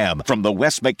 Bellingham from the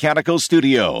West Mechanical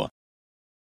Studio.